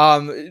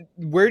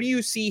 Where do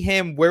you see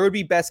him? Where would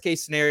be best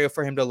case scenario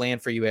for him to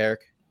land for you,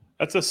 Eric?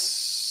 That's a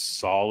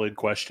solid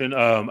question.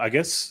 I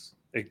guess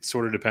it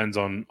sort of depends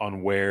on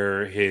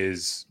where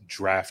his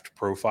draft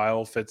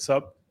profile fits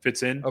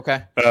in.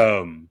 Okay.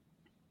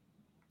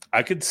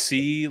 I could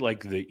see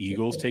like the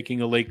Eagles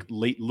taking a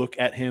late look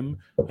at him.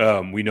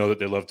 We know that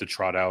they love to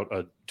trot out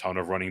a ton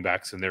of running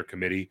backs in their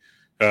committee,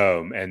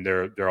 and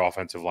their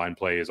offensive line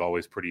play is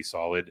always pretty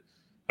solid.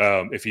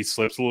 If he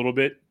slips a little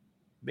bit,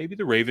 maybe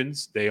the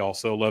Ravens, they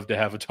also love to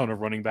have a ton of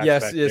running backs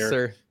back there.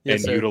 Sir.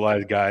 And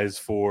utilize guys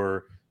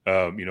for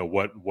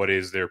what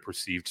is their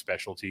perceived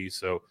specialty.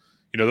 So,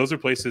 those are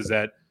places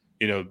that,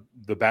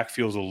 the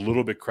backfield's a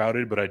little bit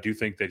crowded, but I do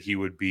think that he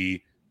would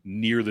be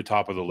near the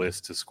top of the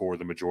list to score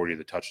the majority of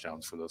the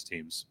touchdowns for those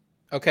teams.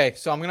 Okay,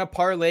 so I'm going to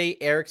parlay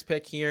Eric's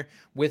pick here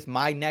with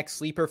my next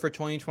sleeper for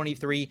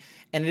 2023,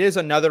 and it is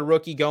another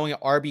rookie going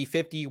at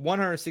RB50,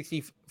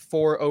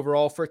 164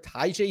 overall for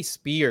Tyjae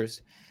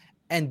Spears.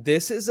 And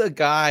this is a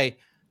guy,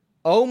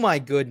 oh my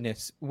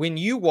goodness, when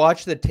you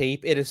watch the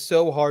tape, it is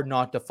so hard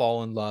not to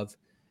fall in love.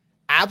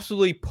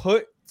 Absolutely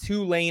put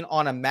Tulane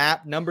on a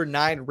map, number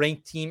 9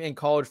 ranked team in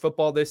college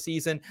football this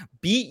season,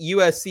 beat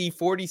USC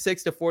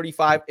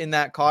 46-45 in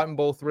that Cotton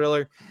Bowl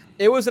thriller.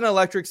 It was an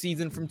electric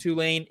season from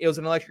Tulane. It was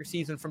an electric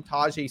season from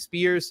Tyjae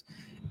Spears.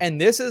 And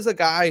this is a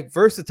guy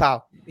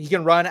versatile. He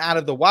can run out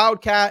of the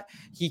Wildcat.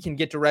 He can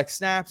get direct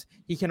snaps.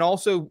 He can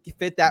also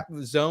fit that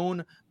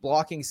zone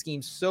blocking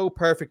scheme so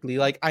perfectly.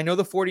 Like, I know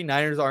the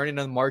 49ers aren't in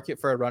the market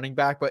for a running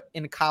back, but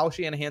in Kyle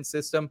Shanahan's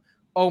system,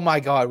 oh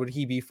my God, would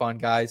he be fun,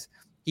 guys.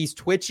 He's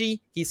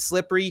twitchy. He's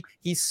slippery.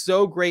 He's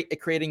so great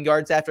at creating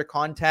yards after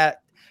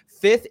contact.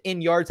 5th in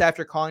yards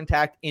after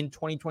contact in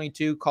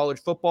 2022 college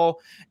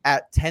football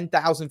at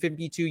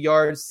 10,052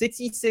 yards.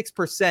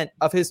 66%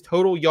 of his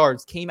total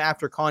yards came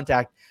after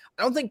contact.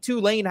 I don't think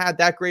Tulane had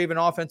that great of an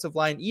offensive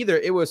line either.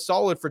 It was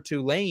solid for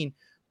Tulane,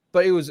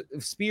 but it was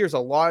Spears a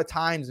lot of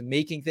times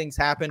making things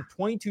happen.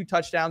 22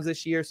 touchdowns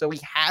this year, so he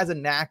has a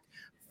knack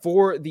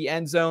for the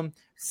end zone.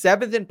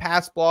 7th in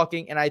pass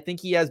blocking, and I think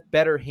he has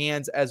better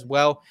hands as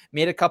well.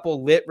 Made a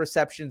couple lit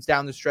receptions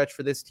down the stretch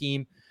for this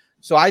team.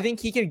 So I think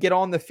he can get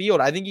on the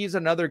field. I think he's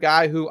another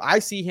guy who I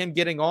see him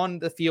getting on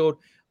the field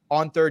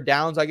on third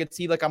downs. I could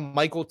see like a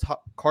Michael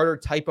Carter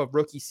type of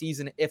rookie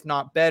season, if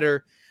not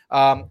better.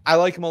 I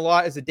like him a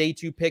lot as a day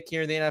 2 pick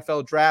here in the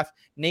NFL draft.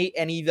 Nate,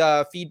 any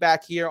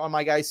feedback here on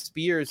my guy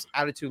Spears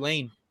out of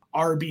Tulane?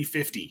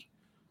 RB50,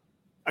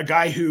 a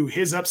guy who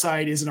his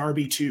upside is an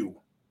RB2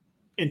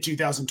 in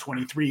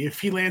 2023. If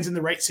he lands in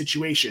the right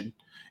situation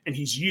and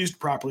he's used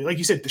properly, like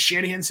you said, the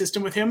Shanahan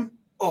system with him,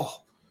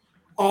 oh,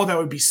 that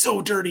would be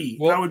so dirty.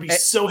 I would be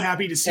so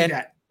happy to see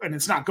that. And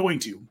it's not going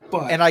to.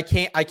 But I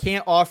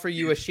can't offer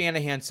you a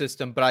Shanahan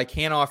system, but I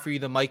can offer you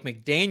the Mike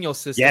McDaniel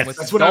system. Yes, with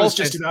that's what I was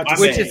just about to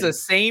say. Which is the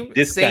same.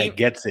 This guy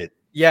gets it.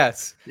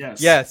 Yes.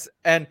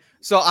 And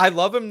so I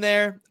love him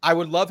there. I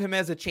would love him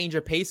as a change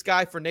of pace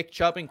guy for Nick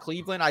Chubb in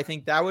Cleveland. I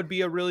think that would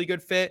be a really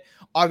good fit.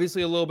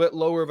 Obviously, a little bit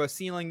lower of a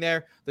ceiling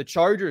there. The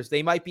Chargers,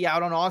 they might be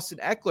out on Austin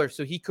Eckler,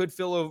 so he could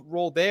fill a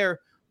role there.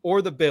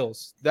 Or the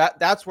Bills.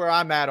 That's where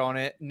I'm at on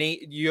it.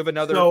 Nate, you have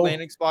another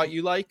landing spot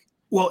you like?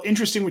 Well,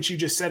 interesting what you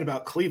just said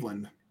about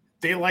Cleveland.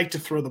 They like to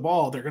throw the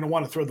ball. They're going to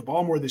want to throw the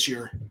ball more this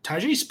year.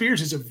 Tyjae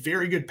Spears is a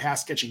very good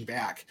pass-catching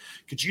back.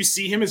 Could you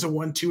see him as a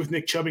 1-2 with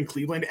Nick Chubb in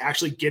Cleveland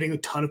actually getting a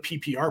ton of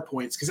PPR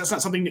points? Because that's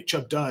not something Nick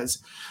Chubb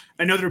does.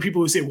 I know there are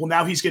people who say, well,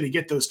 now he's going to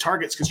get those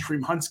targets because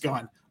Kareem Hunt's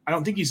gone. I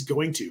don't think he's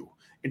going to.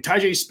 And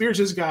Tyjae Spears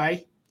is a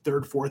guy,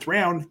 3rd, 4th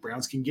round.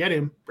 Browns can get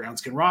him.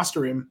 Browns can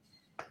roster him.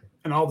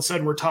 And all of a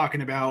sudden we're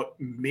talking about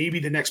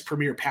maybe the next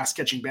premier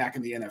pass-catching back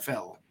in the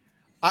NFL.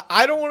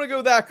 I don't want to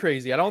go that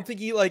crazy. I don't think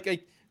he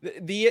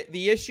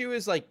the issue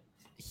is like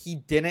he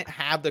didn't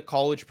have the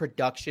college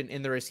production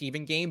in the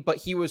receiving game, but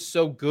he was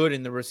so good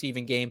in the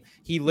receiving game.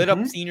 He lit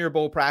up Senior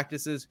Bowl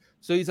practices.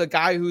 So he's a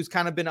guy who's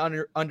kind of been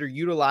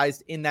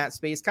underutilized in that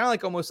space, kind of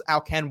like almost how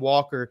Ken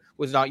Walker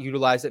was not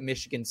utilized at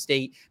Michigan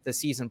State the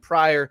season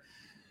prior.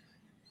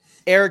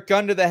 Eric,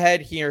 gun to the head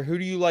here. Who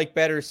do you like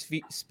better,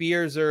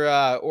 Spears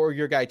or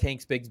your guy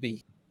Tank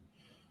Bigbsy?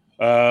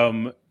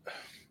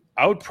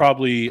 I'd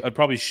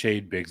probably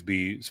shade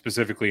Bigsby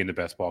specifically in the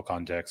best ball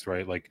context,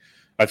 right? Like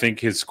I think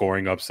his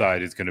scoring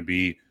upside is going to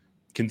be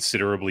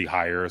considerably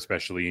higher,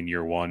 especially in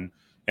year 1.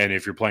 And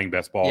if you're playing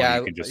best ball,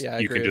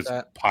 you can just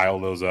pile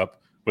those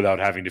up without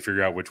having to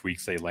figure out which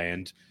weeks they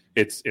land.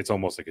 It's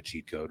almost like a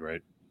cheat code,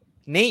 right?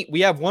 Nate, we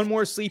have one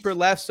more sleeper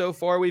left so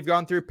far. We've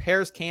gone through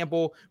Paris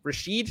Campbell,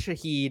 Rashid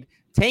Shaheed,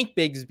 Tank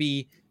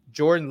Bigsby,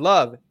 Jordan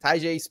Love,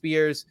 Tyjae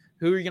Spears.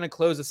 Who are you going to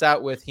close us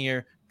out with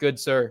here? Good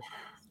sir.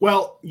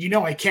 Well,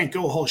 I can't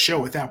go a whole show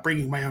without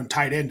bringing my own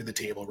tight end to the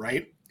table,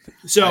 right?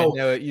 So I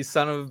know it, you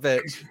son of a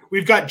bitch.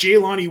 We've got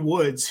Jelani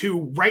Woods,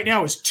 who right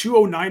now is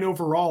 209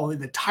 overall in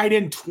the tight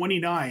end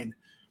 29.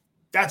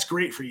 That's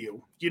great for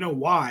you. You know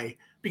why?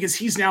 Because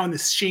he's now in the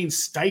Shane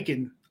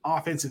Steichen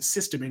offensive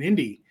system in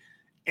Indy.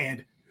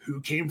 And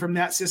who came from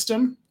that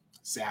system?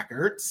 Zach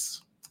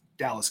Ertz,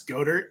 Dallas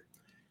Goedert.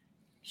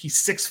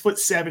 He's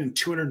 6'7",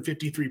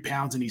 253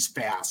 pounds, and he's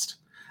fast.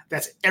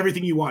 That's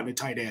everything you want in a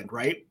tight end,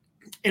 right?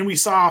 And we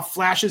saw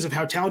flashes of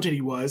how talented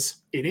he was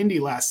in Indy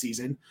last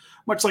season.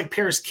 Much like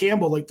Paris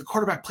Campbell, like the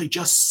quarterback play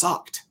just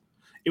sucked.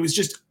 It was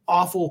just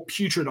awful,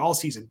 putrid all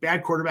season.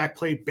 Bad quarterback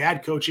play,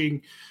 bad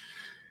coaching.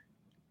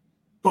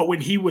 But when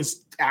he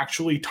was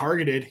actually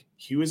targeted,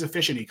 he was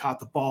efficient. He caught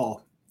the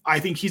ball. I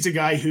think he's a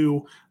guy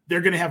who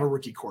they're going to have a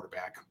rookie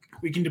quarterback.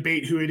 We can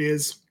debate who it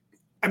is.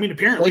 I mean,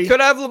 apparently they could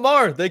have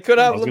Lamar.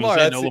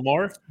 Lamar.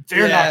 Lamar.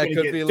 They're not going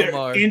to get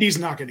Lamar. Andy's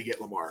not going to get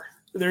Lamar.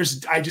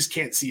 I just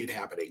can't see it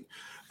happening.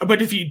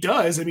 But if he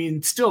does, I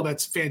mean, still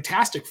that's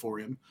fantastic for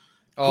him.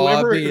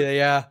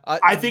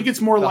 I think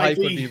it's more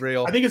likely.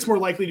 I think it's more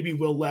likely to be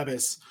Will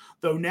Levis.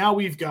 Though now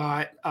we've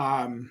got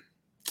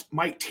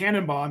Mike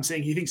Tannenbaum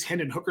saying he thinks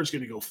Hendon Hooker's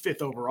going to go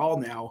 5th overall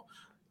now.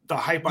 The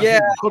hype on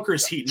Hendon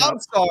Hooker's heating up. I'm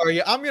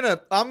sorry. I'm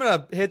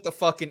gonna hit the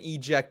fucking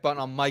eject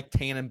button on Mike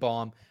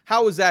Tannenbaum.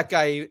 How is that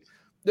guy?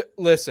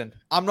 Listen,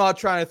 I'm not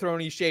trying to throw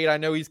any shade. I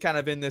know he's kind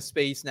of in this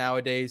space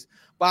nowadays,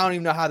 but I don't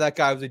even know how that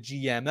guy was a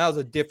GM. That was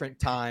a different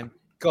time.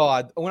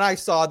 God, when I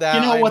saw that,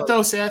 you know what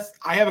though, Seth?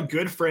 I have a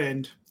good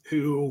friend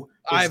who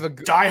he's a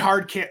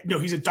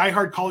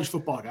diehard college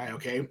football guy.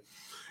 Okay,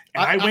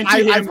 and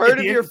I've heard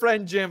of your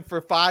friend Jim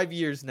for 5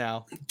 years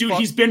now, dude.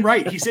 He's been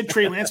right. He said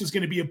Trey Lance was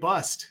going to be a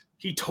bust.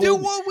 He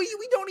told me. Well,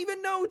 we don't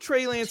even know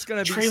Trey Lance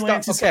going to be. Trey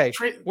Lance is okay.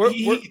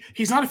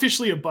 He's not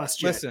officially a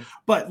bust yet. Listen,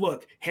 but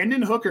look,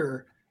 Hendon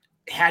Hooker,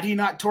 had he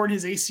not torn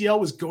his ACL,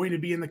 was going to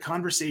be in the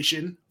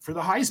conversation for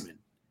the Heisman.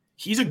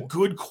 He's a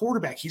good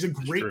quarterback. He's a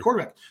great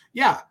quarterback.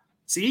 Yeah.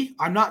 See,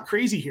 I'm not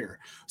crazy here.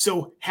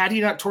 So had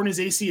he not torn his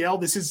ACL,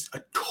 this is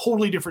a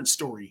totally different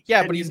story.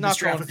 Yeah, but he's not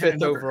going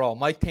 5th overall.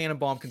 Mike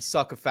Tannenbaum can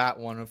suck a fat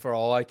one for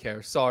all I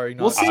care. Sorry.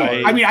 We'll see.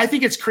 I mean, I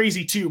think it's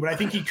crazy too, but I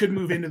think he could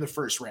move into the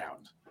first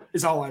round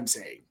is all I'm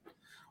saying.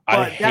 But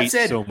I hate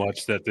so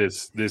much that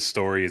this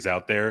story is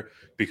out there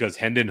because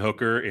Hendon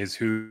Hooker is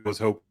who was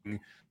hoping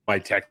my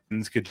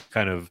Texans could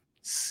kind of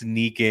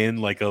sneak in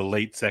like a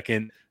late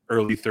second,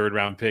 early 3rd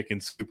round pick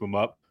and scoop him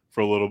up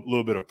for a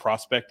little bit of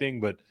prospecting.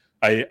 But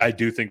I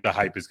do think the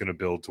hype is going to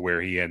build to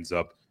where he ends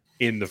up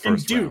in the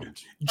first round.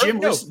 Jim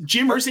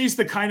Irsay is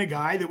the kind of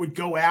guy that would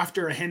go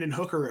after a Hendon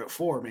Hooker at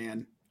 4,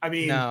 man. I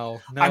mean,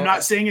 no, I'm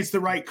not saying it's the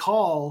right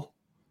call.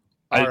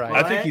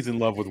 I think he's in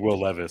love with Will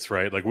Levis,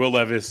 right? Like Will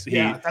Levis,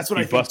 that's what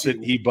I think too.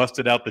 He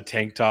busted out the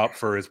tank top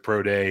for his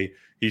pro day.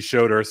 He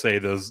showed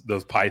Irsay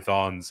those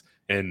pythons,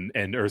 and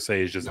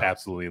Irsay is just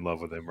absolutely in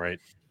love with him, right?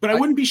 But I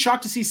wouldn't be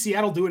shocked to see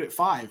Seattle do it at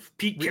 5.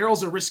 Pete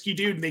Carroll's a risky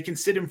dude, and they can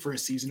sit him for a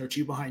season or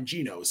two behind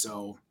Geno.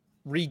 So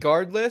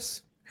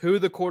regardless who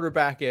the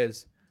quarterback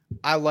is,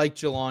 I like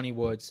Jelani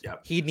Woods.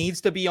 Yep. He needs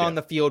to be on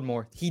the field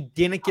more. He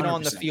didn't get 100%.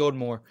 On the field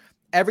more.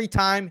 Every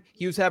time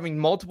he was having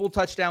multiple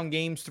touchdown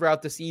games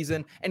throughout the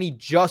season, and he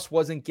just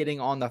wasn't getting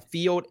on the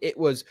field.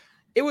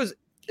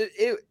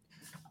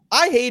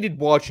 I hated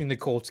watching the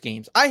Colts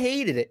games. I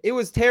hated it. It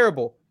was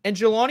terrible. And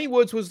Jelani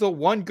Woods was the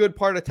one good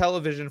part of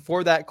television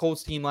for that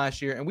Colts team last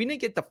year, and we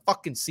didn't get to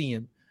fucking see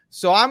him.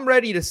 So I'm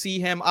ready to see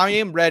him. I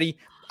am ready.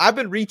 I've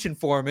been reaching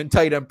for him in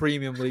tight end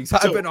premium leagues.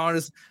 I've been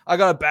honest. I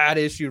got a bad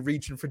issue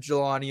reaching for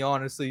Jelani,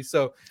 honestly.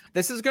 So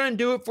this is going to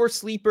do it for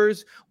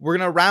sleepers. We're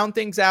going to round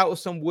things out with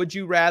some would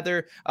you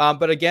rather.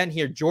 But again,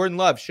 here, Jordan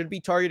Love should be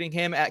targeting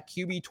him at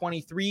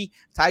QB23.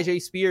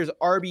 Tyjae Spears,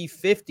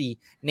 RB50.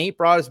 Nate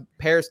brought us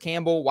Paris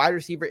Campbell, wide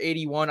receiver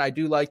 81. I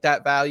do like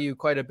that value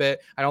quite a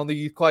bit. I don't think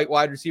he's quite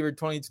wide receiver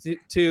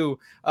 22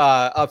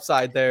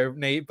 upside there,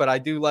 Nate, but I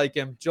do like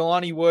him.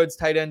 Jelani Woods,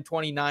 tight end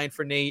 29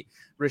 for Nate.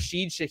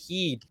 Rashid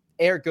Shaheed.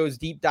 Eric goes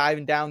deep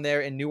diving down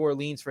there in New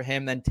Orleans for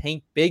him. Then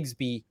Tank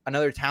Bigsby,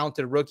 another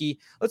talented rookie.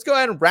 Let's go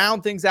ahead and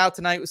round things out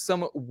tonight with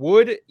some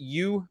would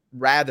you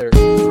rather.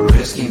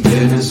 Risky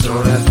business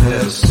or that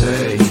they'll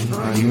say.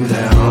 Are you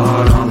that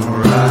hard on the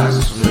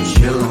rise? We're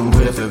chilling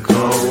with a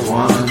cold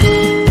one.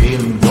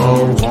 Even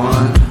bold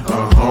one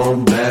or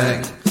hold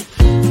back.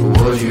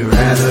 Would you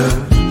rather?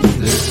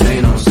 This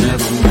ain't no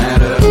simple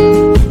matter.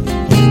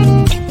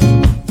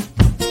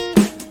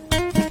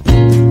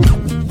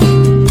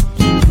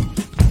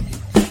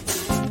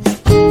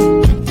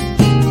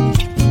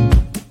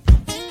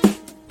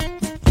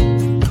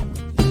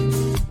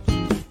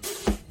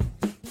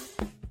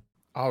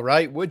 All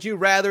right. Would you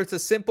rather? It's a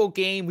simple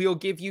game. We'll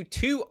give you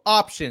 2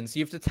 options.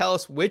 You have to tell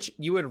us which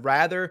you would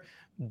rather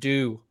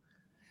do.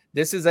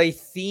 This is a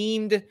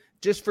themed,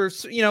 just for,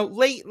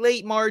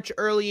 late March,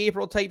 early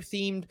April type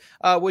themed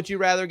would you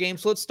rather game.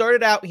 So let's start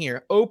it out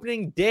here.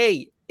 Opening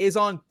day is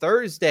on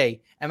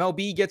Thursday.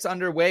 MLB gets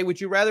underway.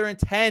 Would you rather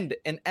attend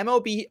an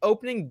MLB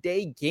opening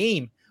day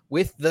game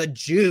with the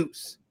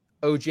Juice,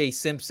 OJ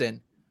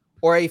Simpson,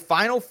 or a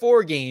Final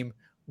Four game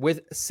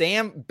with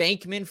Sam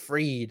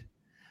Bankman-Fried?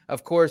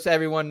 Of course,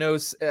 everyone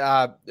knows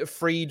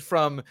Freed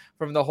from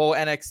the whole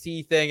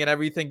NXT thing and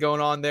everything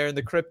going on there in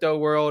the crypto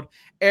world.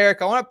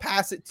 Eric, I want to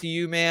pass it to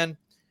you, man.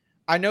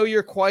 I know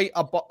you're quite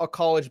a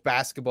college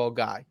basketball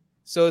guy,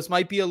 so this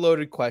might be a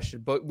loaded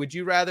question, but would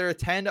you rather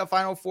attend a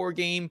Final Four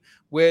game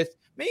with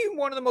maybe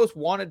one of the most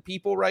wanted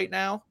people right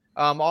now?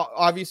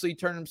 Obviously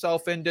turned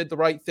himself in, did the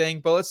right thing,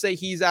 but let's say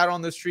he's out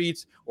on the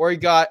streets, or he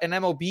got an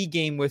MLB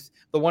game with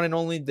the one and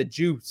only the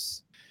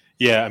Juice.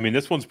 Yeah, I mean,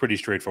 this one's pretty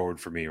straightforward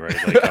for me, right?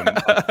 Like I'm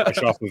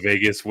fresh off of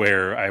Vegas,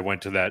 where I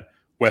went to that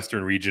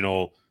Western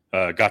Regional,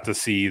 got to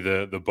see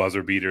the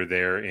buzzer beater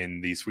there in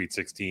the Sweet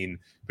 16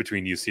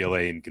 between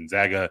UCLA and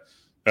Gonzaga.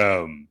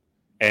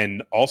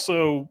 And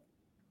also,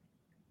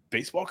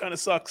 baseball kind of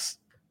sucks.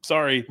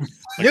 Sorry.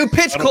 New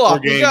pitch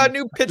clock. We got a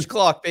new pitch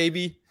clock,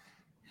 baby.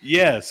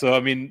 Yeah, so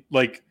I mean,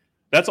 like,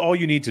 that's all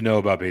you need to know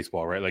about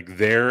baseball, right? Like,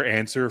 their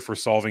answer for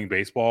solving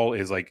baseball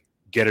is, like,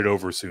 get it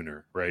over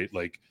sooner, right?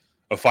 Like,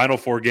 a Final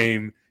Four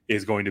game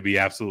is going to be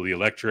absolutely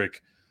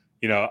electric.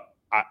 I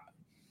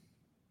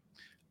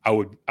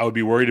would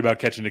be worried about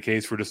catching a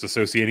case for just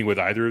associating with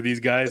either of these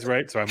guys,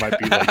 right? So I might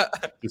be like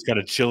just kind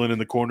of chilling in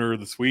the corner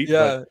of the suite.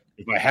 Yeah. But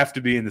if I have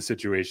to be in the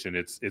situation,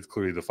 it's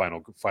clearly the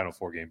Final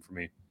Four game for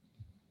me.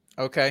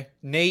 Okay,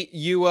 Nate,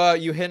 you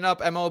hitting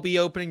up MLB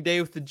opening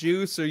day with the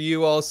Juice, or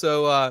you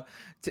also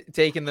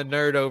taking the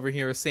nerd over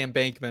here with Sam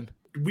Bankman?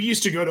 We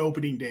used to go to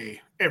opening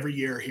day every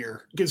year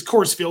here because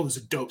Coors Field is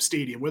a dope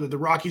stadium. Whether the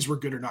Rockies were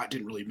good or not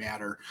didn't really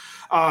matter.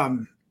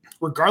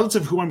 Regardless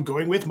of who I'm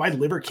going with, my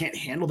liver can't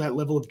handle that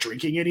level of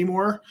drinking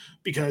anymore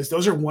because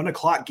those are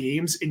 1:00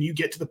 games, and you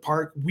get to the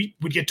park. We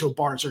would get to a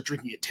bar and start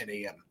drinking at 10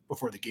 a.m.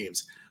 before the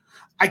games.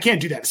 I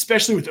can't do that,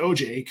 especially with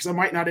OJ, because I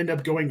might not end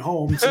up going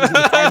home. So he's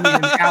going to find me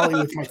in the alley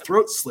with my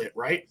throat slit,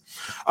 right?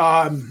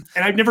 And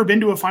I've never been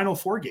to a Final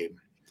Four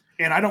game.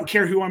 And I don't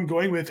care who I'm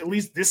going with. At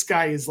least this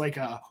guy is like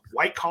a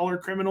white-collar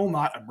criminal,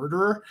 not a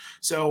murderer.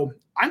 So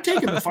I'm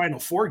taking the Final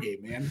Four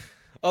game, man.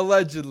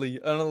 Allegedly,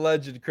 an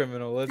alleged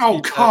criminal.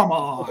 Come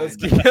on. Let's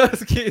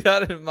keep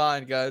that in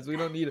mind, guys. We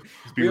don't need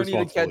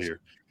to catch. Here.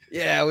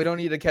 Yeah, we don't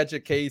need to catch a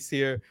case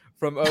here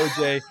from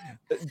OJ.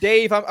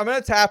 Dave, I'm going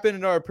to tap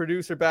into our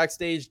producer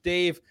backstage.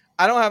 Dave,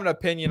 I don't have an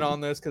opinion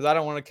on this because I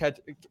don't want to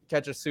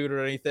catch a suit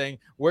or anything.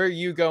 Where are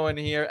you going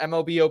here?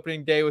 MLB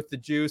opening day with the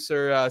Juice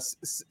or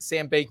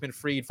Sam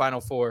Bankman-Fried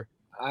Final Four?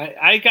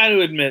 I got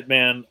to admit,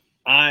 man,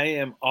 I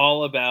am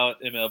all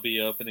about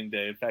MLB opening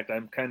day. In fact,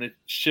 I'm kind of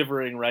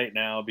shivering right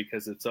now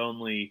because it's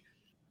only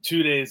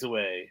 2 days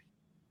away.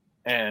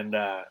 And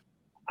I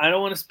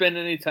don't want to spend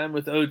any time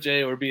with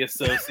OJ or be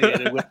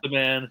associated with the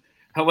man.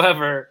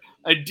 However,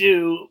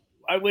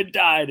 I would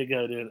die to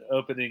go to an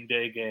opening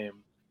day game.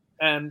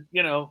 And,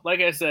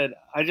 like I said,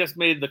 I just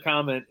made the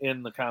comment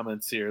in the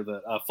comments here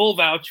that full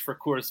vouch for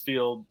Coors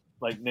Field.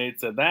 Like Nate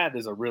said, that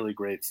is a really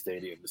great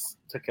stadium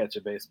to catch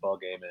a baseball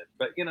game in.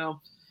 But,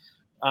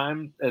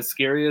 I'm as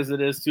scary as it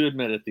is to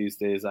admit it these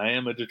days. I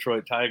am a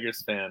Detroit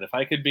Tigers fan. If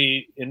I could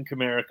be in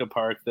Comerica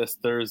Park this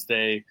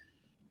Thursday,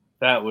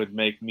 that would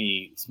make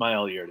me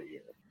smile year to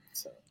year.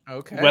 So,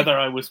 okay. Whether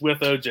I was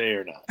with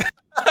OJ or not.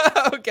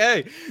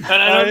 Okay. And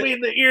I don't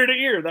mean the ear to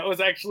ear. That was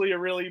actually a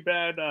really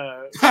bad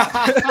term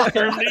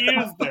to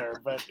use there.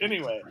 But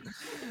anyway.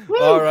 Woo!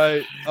 All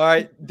right.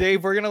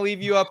 Dave, we're going to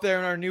leave you up there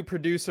in our new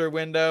producer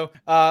window.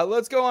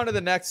 Let's go on to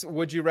the next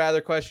Would You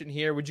Rather question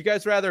here. Would you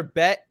guys rather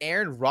bet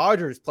Aaron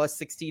Rodgers plus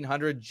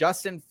 1,600,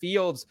 Justin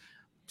Fields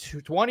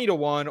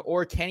 20-1,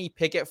 or Kenny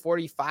Pickett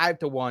 45-1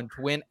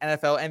 to win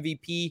NFL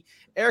MVP?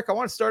 Eric, I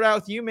want to start out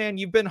with you, man.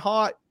 You've been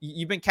hot.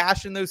 You've been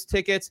cashing those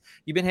tickets.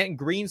 You've been hitting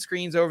green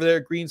screens over there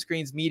at Green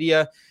Screens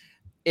Media.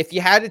 If you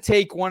had to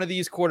take one of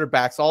these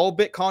quarterbacks, all a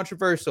bit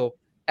controversial,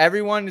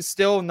 everyone is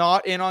still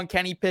not in on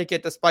Kenny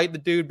Pickett, despite the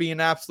dude being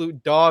an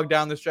absolute dog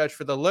down the stretch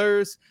for the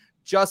Lurs.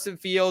 Justin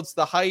Fields,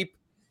 the hype,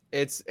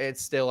 it's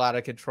still out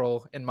of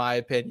control, in my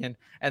opinion.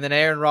 And then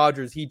Aaron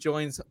Rodgers, he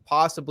joins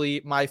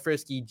possibly my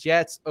frisky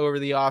Jets over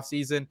the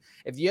offseason.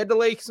 If you had to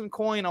lay some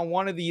coin on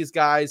one of these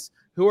guys,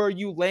 who are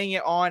you laying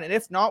it on? And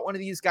if not one of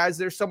these guys,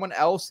 there's someone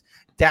else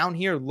down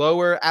here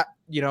lower at,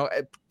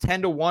 at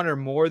 10-1 or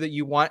more that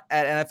you want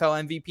at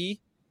NFL MVP?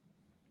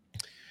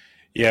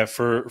 Yeah,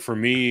 for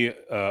me,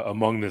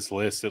 among this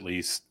list, at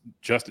least,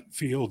 Justin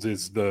Fields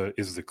is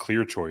the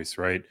clear choice,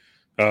 right?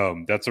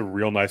 That's a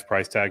real nice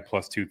price tag,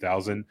 plus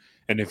 2,000.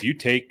 And if you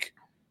take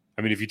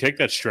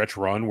that stretch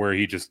run where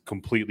he just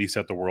completely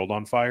set the world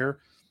on fire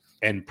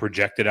and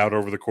projected out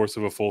over the course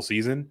of a full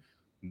season,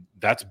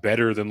 that's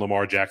better than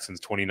Lamar Jackson's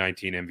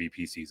 2019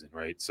 MVP season,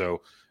 right?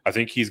 So I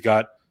think he's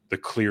got the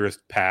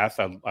clearest path.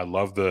 I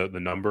love the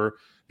number.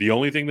 The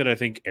only thing that I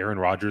think Aaron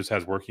Rodgers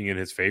has working in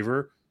his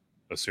favor,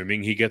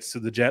 assuming he gets to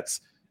the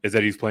Jets, is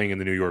that he's playing in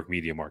the New York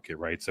media market,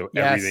 right? So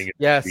everything is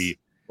going to be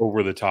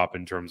over the top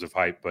in terms of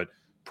hype. But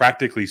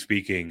practically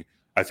speaking,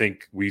 I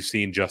think we've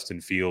seen Justin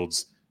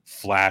Fields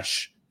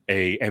flash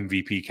a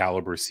MVP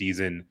caliber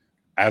season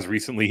as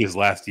recently as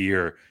last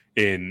year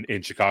in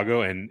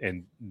Chicago,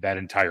 and that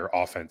entire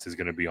offense is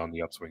going to be on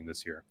the upswing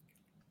this year.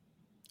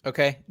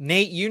 Okay,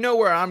 Nate, you know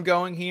where I'm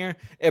going here.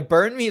 It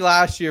burned me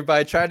last year, but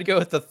I tried to go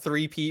with the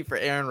 3-peat for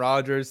Aaron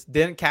Rodgers.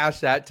 Didn't cash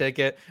that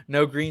ticket.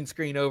 No green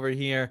screen over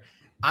here.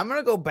 I'm going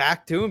to go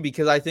back to him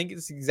because I think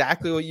it's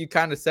exactly what you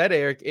kind of said,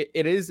 Eric.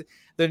 It is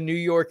the New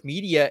York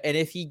media, and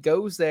if he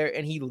goes there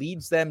and he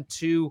leads them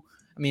to,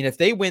 if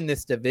they win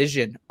this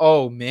division,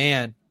 oh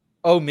man,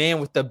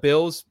 with the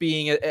Bills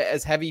being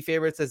as heavy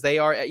favorites as they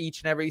are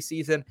each and every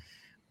season,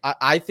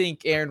 I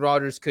think Aaron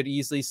Rodgers could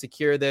easily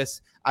secure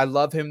this. I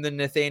love him, the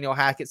Nathaniel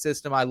Hackett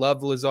system. I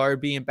love Lazard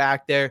being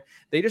back there.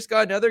 They just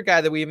got another guy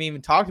that we haven't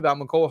even talked about,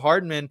 Mecole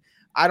Hardman.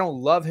 I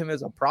don't love him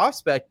as a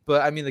prospect,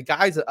 but the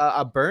guy's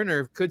a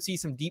burner. Could see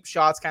some deep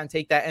shots, kind of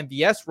take that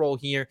MVS role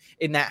here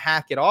in that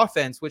Hackett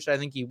offense, which I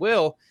think he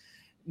will.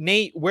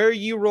 Nate, where are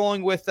you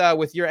rolling with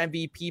your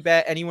MVP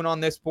bet? Anyone on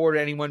this board or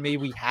anyone maybe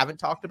we haven't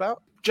talked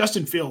about?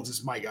 Justin Fields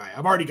is my guy.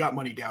 I've already got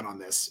money down on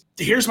this.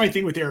 Here's my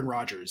thing with Aaron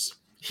Rodgers.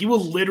 He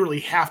will literally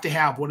have to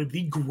have one of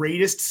the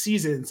greatest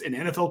seasons an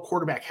NFL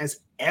quarterback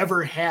has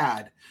ever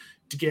had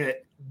to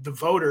get the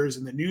voters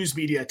and the news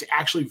media to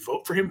actually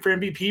vote for him for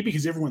MVP,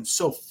 because everyone's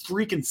so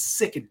freaking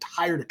sick and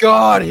tired of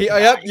God.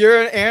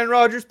 You're an Aaron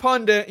Rodgers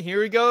pundit. Here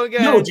we go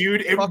again. No,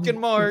 dude, fucking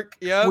Mark.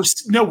 Yeah,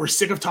 we're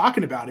sick of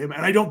talking about him,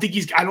 and I don't think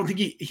he's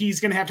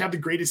going to have the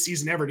greatest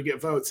season ever to get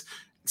votes.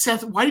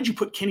 Seth, why did you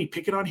put Kenny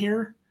Pickett on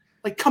here?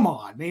 Like, come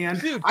on, man.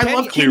 Dude, I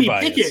love Kenny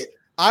Pickett.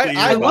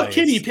 I love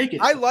Kenny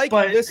Pickett.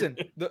 Listen,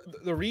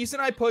 the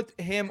reason I put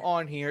him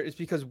on here is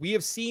because we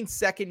have seen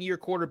second-year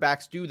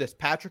quarterbacks do this.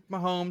 Patrick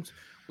Mahomes,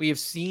 we have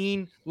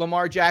seen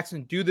Lamar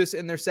Jackson do this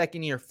in their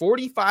second year.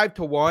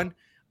 45-1,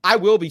 I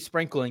will be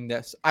sprinkling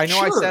this. I know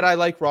I said I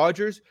like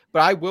Rodgers,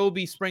 but I will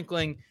be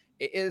sprinkling.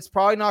 It's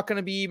probably not going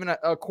to be even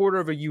a quarter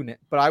of a unit,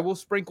 but I will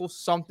sprinkle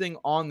something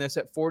on this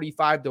at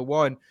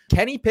 45-1.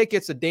 Kenny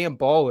Pickett's a damn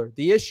baller.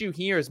 The issue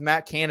here is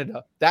Matt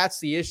Canada.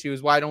 That's the issue,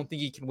 is why I don't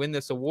think he can win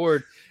this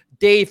award.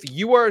 Dave,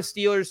 you are a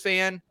Steelers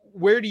fan.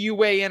 Where do you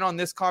weigh in on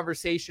this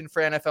conversation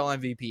for NFL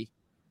MVP?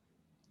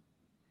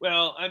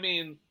 Well,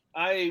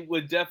 I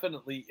would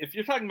definitely, if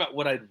you're talking about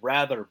what I'd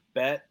rather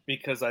bet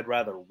because I'd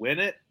rather win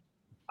it,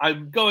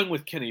 I'm going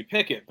with Kenny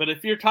Pickett. But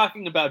if you're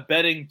talking about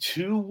betting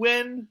to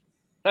win,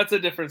 that's a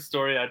different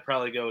story. I'd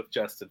probably go with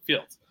Justin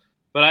Fields.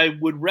 But I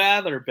would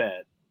rather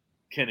bet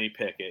Kenny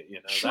Pickett.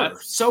 Sure,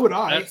 so would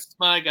I. That's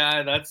my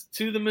guy. That's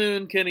to the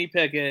moon, Kenny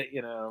Pickett,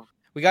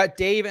 We got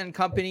Dave and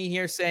company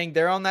here saying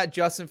they're on that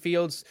Justin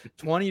Fields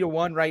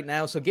 20-1 right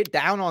now. So get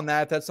down on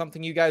that. That's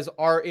something you guys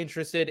are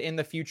interested in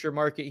the future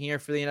market here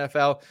for the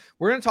NFL.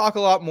 We're going to talk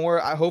a lot more,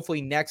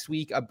 hopefully next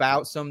week,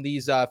 about some of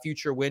these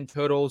future win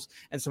totals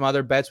and some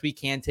other bets we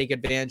can take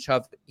advantage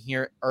of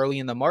here early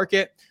in the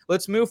market.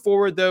 Let's move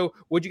forward, though.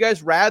 Would you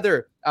guys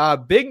rather?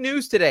 Big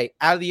news today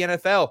out of the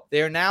NFL.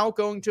 They are now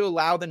going to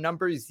allow the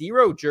number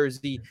 0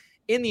 jersey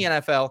in the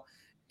NFL.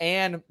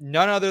 And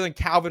none other than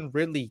Calvin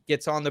Ridley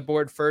gets on the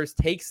board first,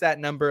 takes that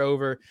number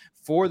over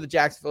for the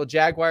Jacksonville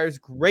Jaguars.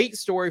 Great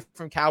story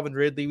from Calvin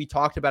Ridley. We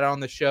talked about it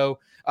on the show.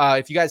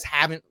 If you guys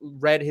haven't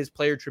read his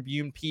Player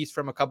Tribune piece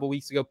from a couple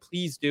weeks ago,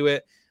 please do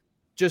it.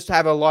 Just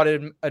have a lot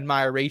of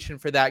admiration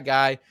for that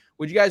guy.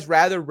 Would you guys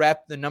rather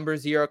rep the number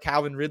 0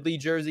 Calvin Ridley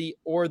jersey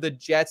or the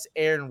Jets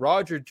Aaron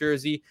Rodgers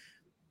jersey?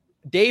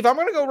 Dave, I'm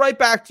going to go right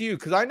back to you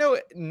because I know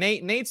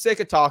Nate's sick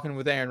of talking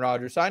with Aaron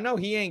Rodgers. So I know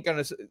he ain't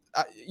going to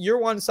you're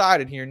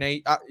one-sided here,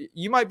 Nate.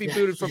 You might be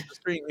booted from the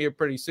stream here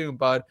pretty soon,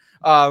 bud.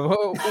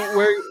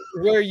 Where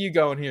are you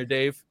going here,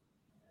 Dave?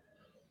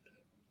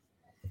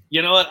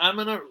 You know what? I'm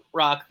going to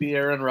rock the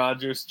Aaron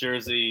Rodgers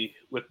jersey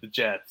with the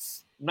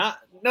Jets. No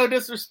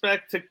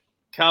disrespect to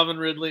Calvin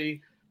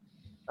Ridley.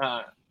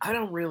 I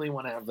don't really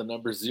want to have the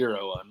number 0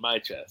 on my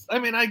chest. I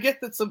mean, I get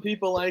that some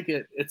people like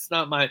it. It's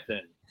not my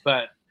thing,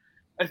 but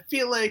I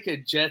feel like a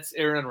Jets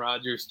Aaron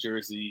Rodgers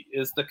jersey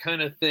is the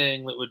kind of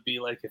thing that would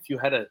be like if you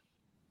had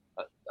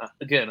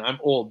again, I'm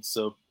old,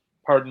 so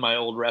pardon my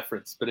old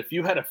reference, but if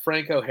you had a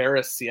Franco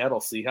Harris Seattle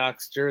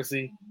Seahawks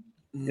jersey,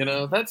 you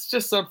know, that's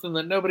just something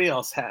that nobody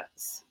else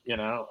has, you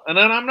know? And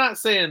then I'm not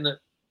saying that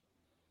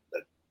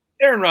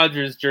Aaron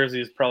Rodgers jersey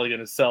is probably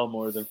going to sell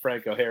more than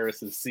Franco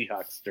Harris's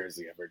Seahawks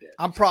jersey ever did.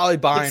 I'm probably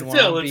buying one.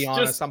 I'll be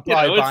honest. I'm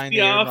probably buying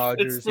the Aaron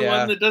Rodgers. It's the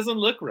one that doesn't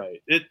look right.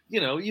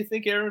 You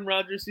think Aaron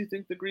Rodgers, you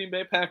think the Green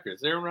Bay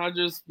Packers. Aaron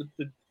Rodgers with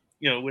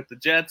the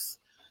Jets,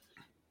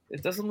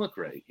 it doesn't look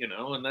right, you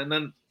know. And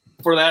then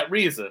for that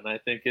reason, I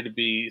think it'd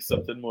be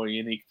something more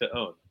unique to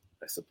own,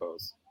 I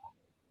suppose.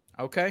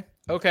 Okay.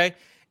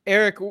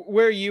 Eric,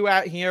 where are you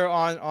at here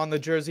on the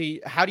jersey?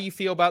 How do you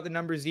feel about the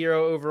number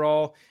 0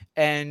 overall?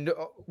 And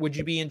would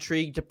you be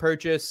intrigued to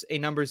purchase a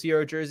number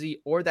 0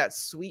 jersey or that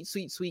sweet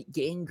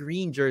gang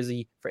green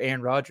jersey for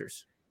Aaron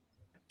Rodgers?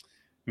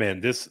 Man,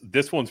 this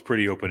one's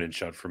pretty open and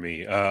shut for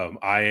me.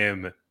 I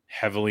am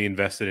heavily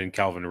invested in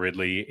Calvin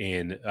Ridley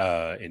in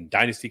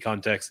dynasty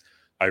context.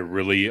 I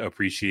really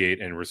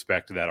appreciate and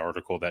respect that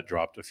article that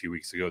dropped a few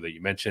weeks ago that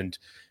you mentioned.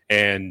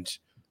 And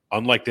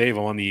unlike Dave,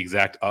 I'm on the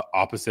exact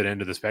opposite end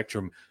of the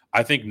spectrum.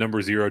 I think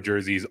number 0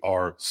 jerseys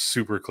are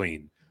super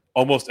clean.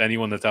 Almost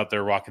anyone that's out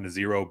there rocking a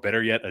 0,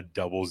 better yet, a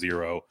double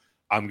 0,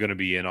 I'm going to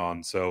be in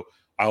on. So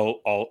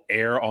I'll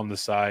err on the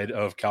side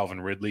of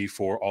Calvin Ridley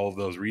for all of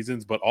those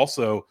reasons, but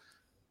also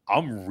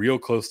I'm real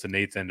close to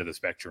Nate's end of the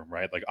spectrum,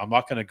 right? Like I'm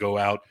not going to go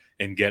out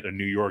and get a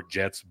New York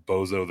Jets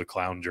Bozo the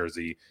Clown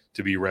jersey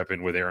to be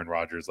repping with Aaron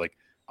Rodgers. Like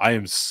I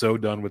am so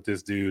done with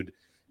this dude.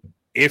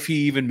 If he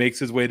even makes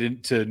his way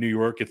to New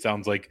York, it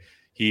sounds like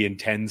he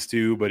intends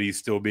to, but he's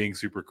still being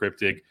super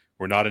cryptic.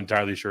 We're not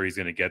entirely sure he's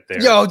going to get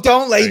there. Yo,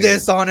 don't lay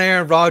this on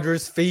Aaron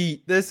Rodgers'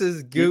 feet. This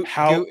is Goot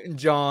and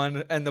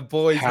John and the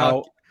boys.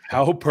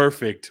 How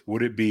perfect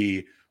would it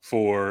be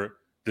for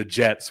the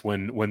Jets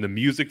when the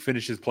music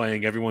finishes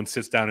playing, everyone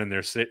sits down in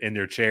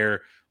their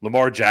chair.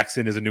 Lamar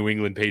Jackson is a New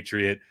England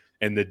Patriot,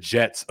 and the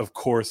Jets, of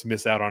course,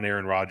 miss out on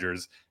Aaron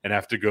Rodgers and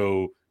have to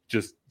go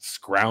just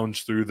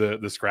scrounge through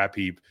the scrap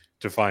heap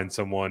to find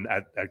someone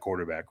at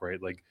quarterback,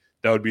 right? Like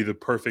that would be the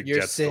perfect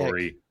Jets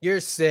story. You're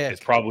sick.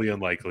 It's probably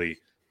unlikely.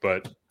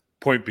 But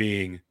point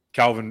being,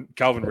 Calvin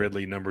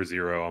Ridley, number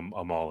 0,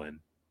 I'm all in.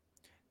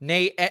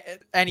 Nate,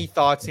 any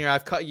thoughts here?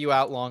 I've cut you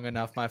out long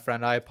enough, my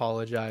friend. I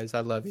apologize. I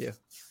love you.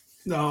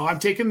 No, I'm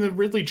taking the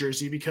Ridley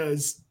jersey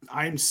because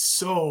I'm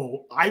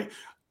not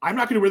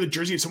going to wear the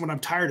jersey of someone I'm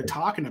tired of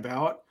talking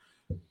about.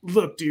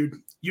 Look, dude,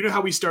 you know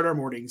how we start our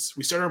mornings.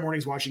 We start our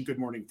mornings watching Good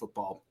Morning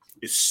Football.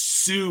 As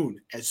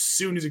soon as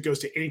it goes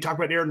to any talk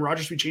about Aaron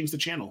Rodgers, we change the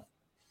channel.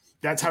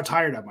 That's how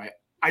tired am I.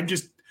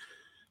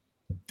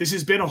 This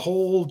has been a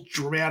whole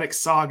dramatic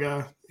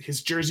saga.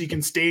 His jersey can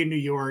stay in New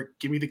York.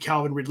 Give me the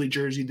Calvin Ridley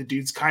jersey. The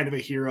dude's kind of a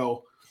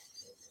hero.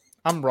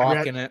 I'm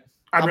rocking it.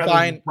 I'm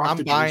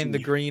buying the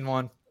green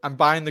one. I'm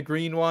buying the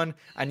green one.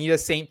 I need a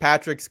St.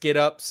 Patrick's get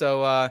up.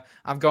 So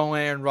I'm going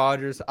Aaron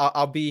Rodgers.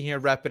 I'll be here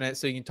repping it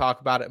so you can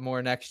talk about it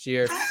more next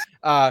year.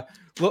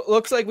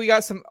 Looks like we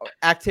got some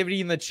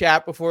activity in the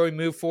chat before we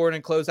move forward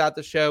and close out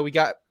the show. We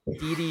got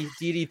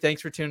Dee,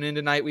 thanks for tuning in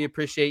tonight. We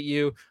appreciate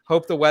you.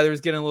 Hope the weather is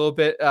getting a little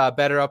bit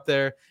better up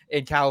there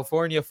in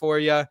California for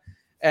you.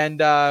 And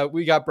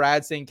we got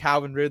Brad saying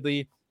Calvin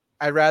Ridley.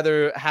 I'd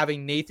rather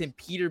having Nathan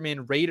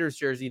Peterman Raiders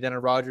jersey than a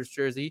Rodgers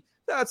jersey.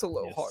 That's a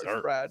little harsh,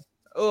 sir. Brad.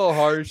 A little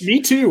harsh.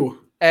 Me too.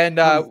 And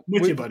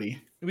with you,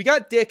 buddy. We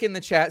got Dick in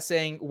the chat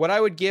saying what I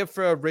would give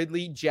for a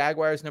Ridley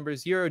Jaguars number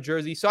 0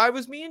 jersey. So I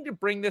was meaning to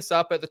bring this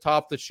up at the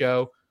top of the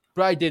show,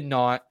 but I did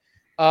not.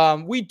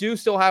 We do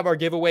still have our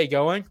giveaway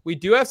going. We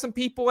do have some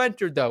people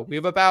entered, though. We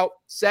have about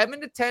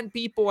 7 to 10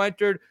 people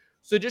entered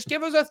So just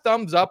give us a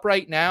thumbs up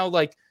right now.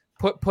 Like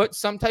put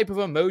some type of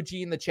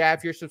emoji in the chat.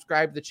 If you're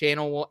subscribed to the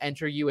channel, we'll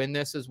enter you in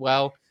this as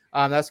well.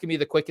 That's going to be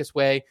the quickest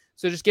way.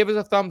 So just give us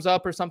a thumbs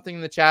up or something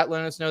in the chat.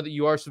 Let us know that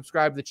you are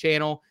subscribed to the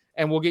channel,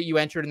 and we'll get you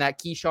entered in that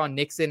Keyshawn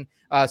Nixon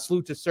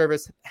salute to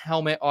service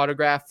helmet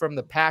autograph from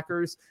the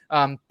Packers.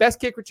 Best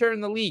kick return in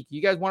the league.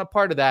 You guys want a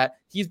part of that.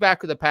 He's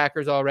back with the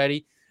Packers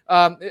already.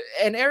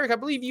 And Eric, I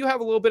believe you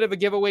have a little bit of a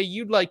giveaway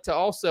you'd like to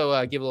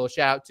also give a little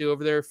shout out to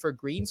over there for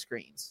green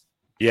screens.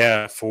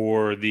 Yeah,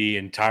 for the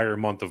entire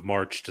month of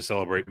March to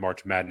celebrate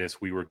March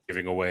Madness, we were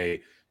giving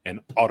away an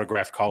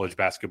autographed college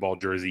basketball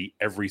jersey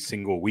every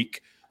single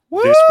week.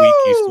 Woo! This week,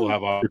 you still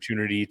have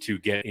opportunity to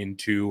get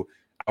into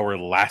our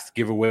last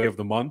giveaway of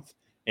the month,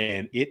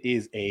 and it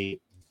is a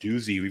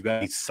doozy. We've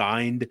got a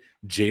signed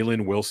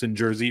Jalen Wilson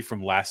jersey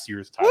from last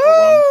year's title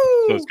run.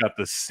 So it's got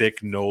the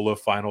sick NOLA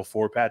Final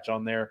Four patch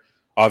on there.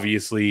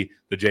 Obviously,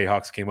 the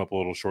Jayhawks came up a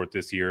little short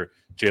this year.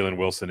 Jalen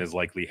Wilson is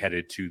likely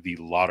headed to the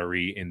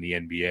lottery in the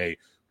NBA,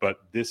 but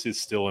this is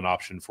still an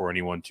option for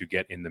anyone to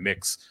get in the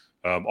mix.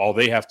 All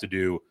they have to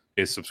do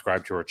is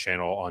subscribe to our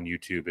channel on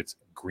YouTube. It's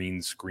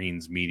Green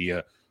Screens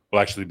Media.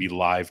 We'll actually be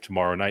live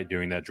tomorrow night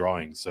doing that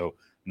drawing, so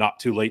not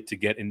too late to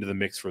get into the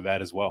mix for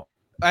that as well.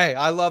 Hey,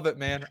 I love it,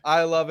 man.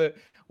 I love it.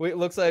 It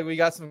looks like we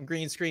got some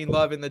green screen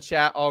love in the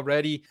chat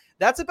already.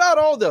 That's about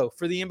all, though,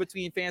 for the In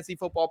Between Fantasy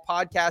Football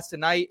podcast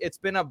tonight. It's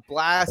been a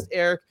blast,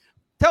 Eric.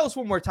 Tell us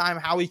one more time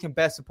how we can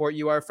best support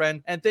you, our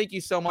friend. And thank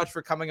you so much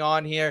for coming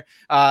on here.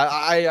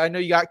 I know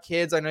you got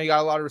kids. I know you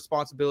got a lot of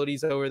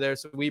responsibilities over there,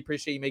 so we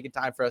appreciate you making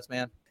time for us,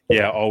 man.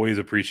 Yeah, always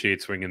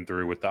appreciate swinging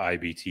through with the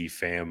IBT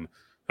fam.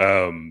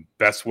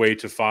 Best way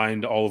to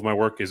find all of my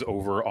work is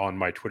over on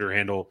my Twitter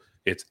handle.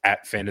 It's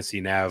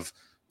 @FantasyNav.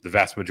 The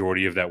vast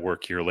majority of that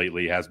work here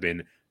lately has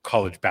been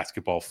college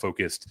basketball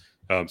focused.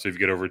 So if you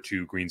get over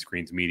to Green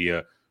Screens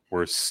Media,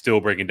 we're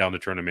still breaking down the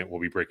tournament. We'll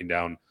be breaking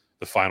down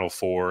the Final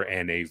Four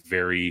and a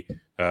very,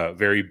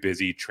 very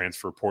busy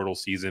transfer portal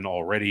season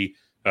already.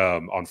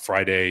 On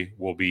Friday,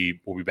 we'll be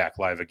back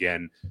live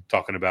again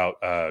talking about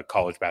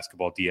college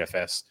basketball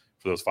DFS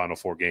for those Final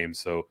Four games.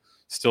 So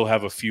still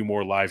have a few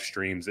more live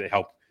streams that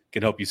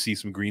can help you see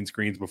some green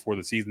screens before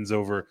the season's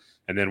over.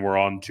 And then we're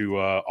on to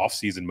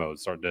off-season mode,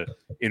 starting to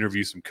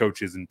interview some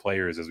coaches and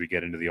players as we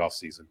get into the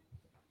off-season.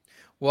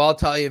 Well, I'll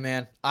tell you,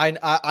 man,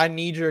 I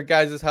need your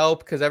guys' help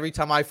because every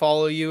time I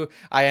follow you,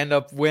 I end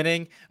up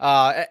winning.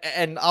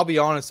 And I'll be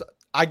honest,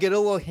 I get a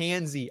little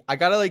handsy. I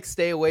got to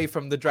stay away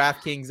from the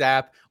DraftKings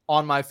app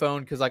on my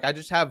phone because I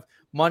just have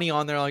money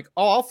on there.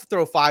 I'll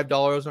throw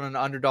 $5 on an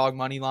underdog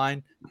money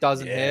line.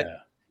 Doesn't hit.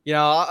 You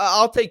know,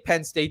 I'll take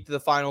Penn State to the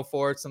Final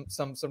Four. Some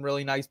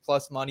really nice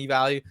plus money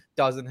value.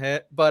 Doesn't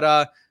hit. But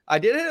I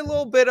did hit a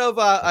little bit of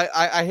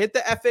I hit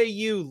the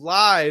FAU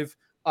live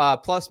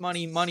plus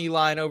money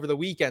line over the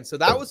weekend. So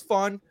that was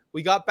fun.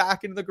 We got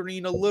back into the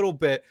green a little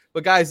bit.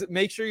 But guys,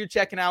 make sure you're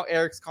checking out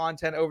Eric's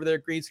content over there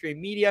at Green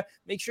Screen Media.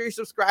 Make sure you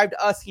subscribe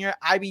to us here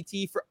at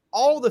IBT for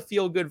all the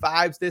feel-good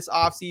vibes this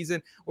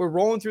offseason. We're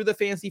rolling through the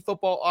fantasy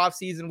football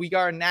offseason. We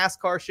got our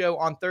NASCAR show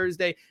on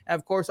Thursday. And,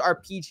 of course,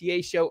 our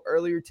PGA show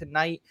earlier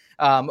tonight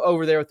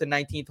over there with the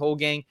 19th Hole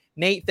Gang.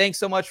 Nate, thanks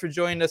so much for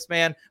joining us,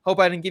 man.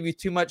 Hope I didn't give you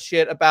too much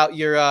shit about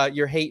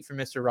your hate for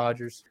Mr.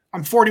 Rogers.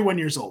 I'm 41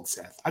 years old,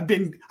 Seth. I've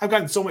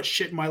gotten so much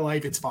shit in my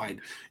life. It's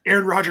fine.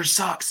 Aaron Rodgers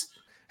sucks.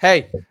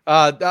 Hey,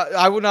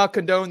 I will not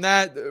condone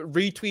that.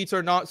 Retweets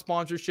are not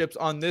sponsorships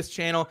on this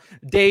channel.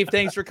 Dave,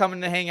 thanks for coming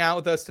to hang out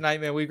with us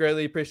tonight, man. We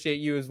greatly appreciate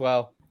you as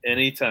well.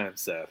 Anytime,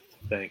 Seth.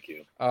 Thank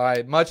you. All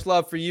right. Much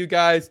love for you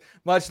guys.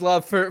 Much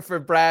love for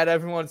Brad,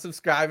 everyone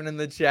subscribing in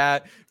the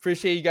chat.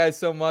 Appreciate you guys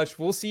so much.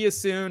 We'll see you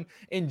soon.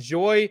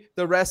 Enjoy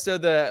the rest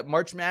of the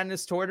March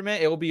Madness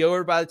tournament. It will be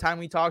over by the time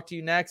we talk to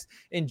you next.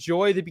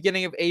 Enjoy the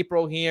beginning of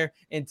April here.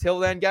 Until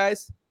then,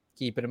 guys,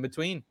 keep it in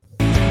between.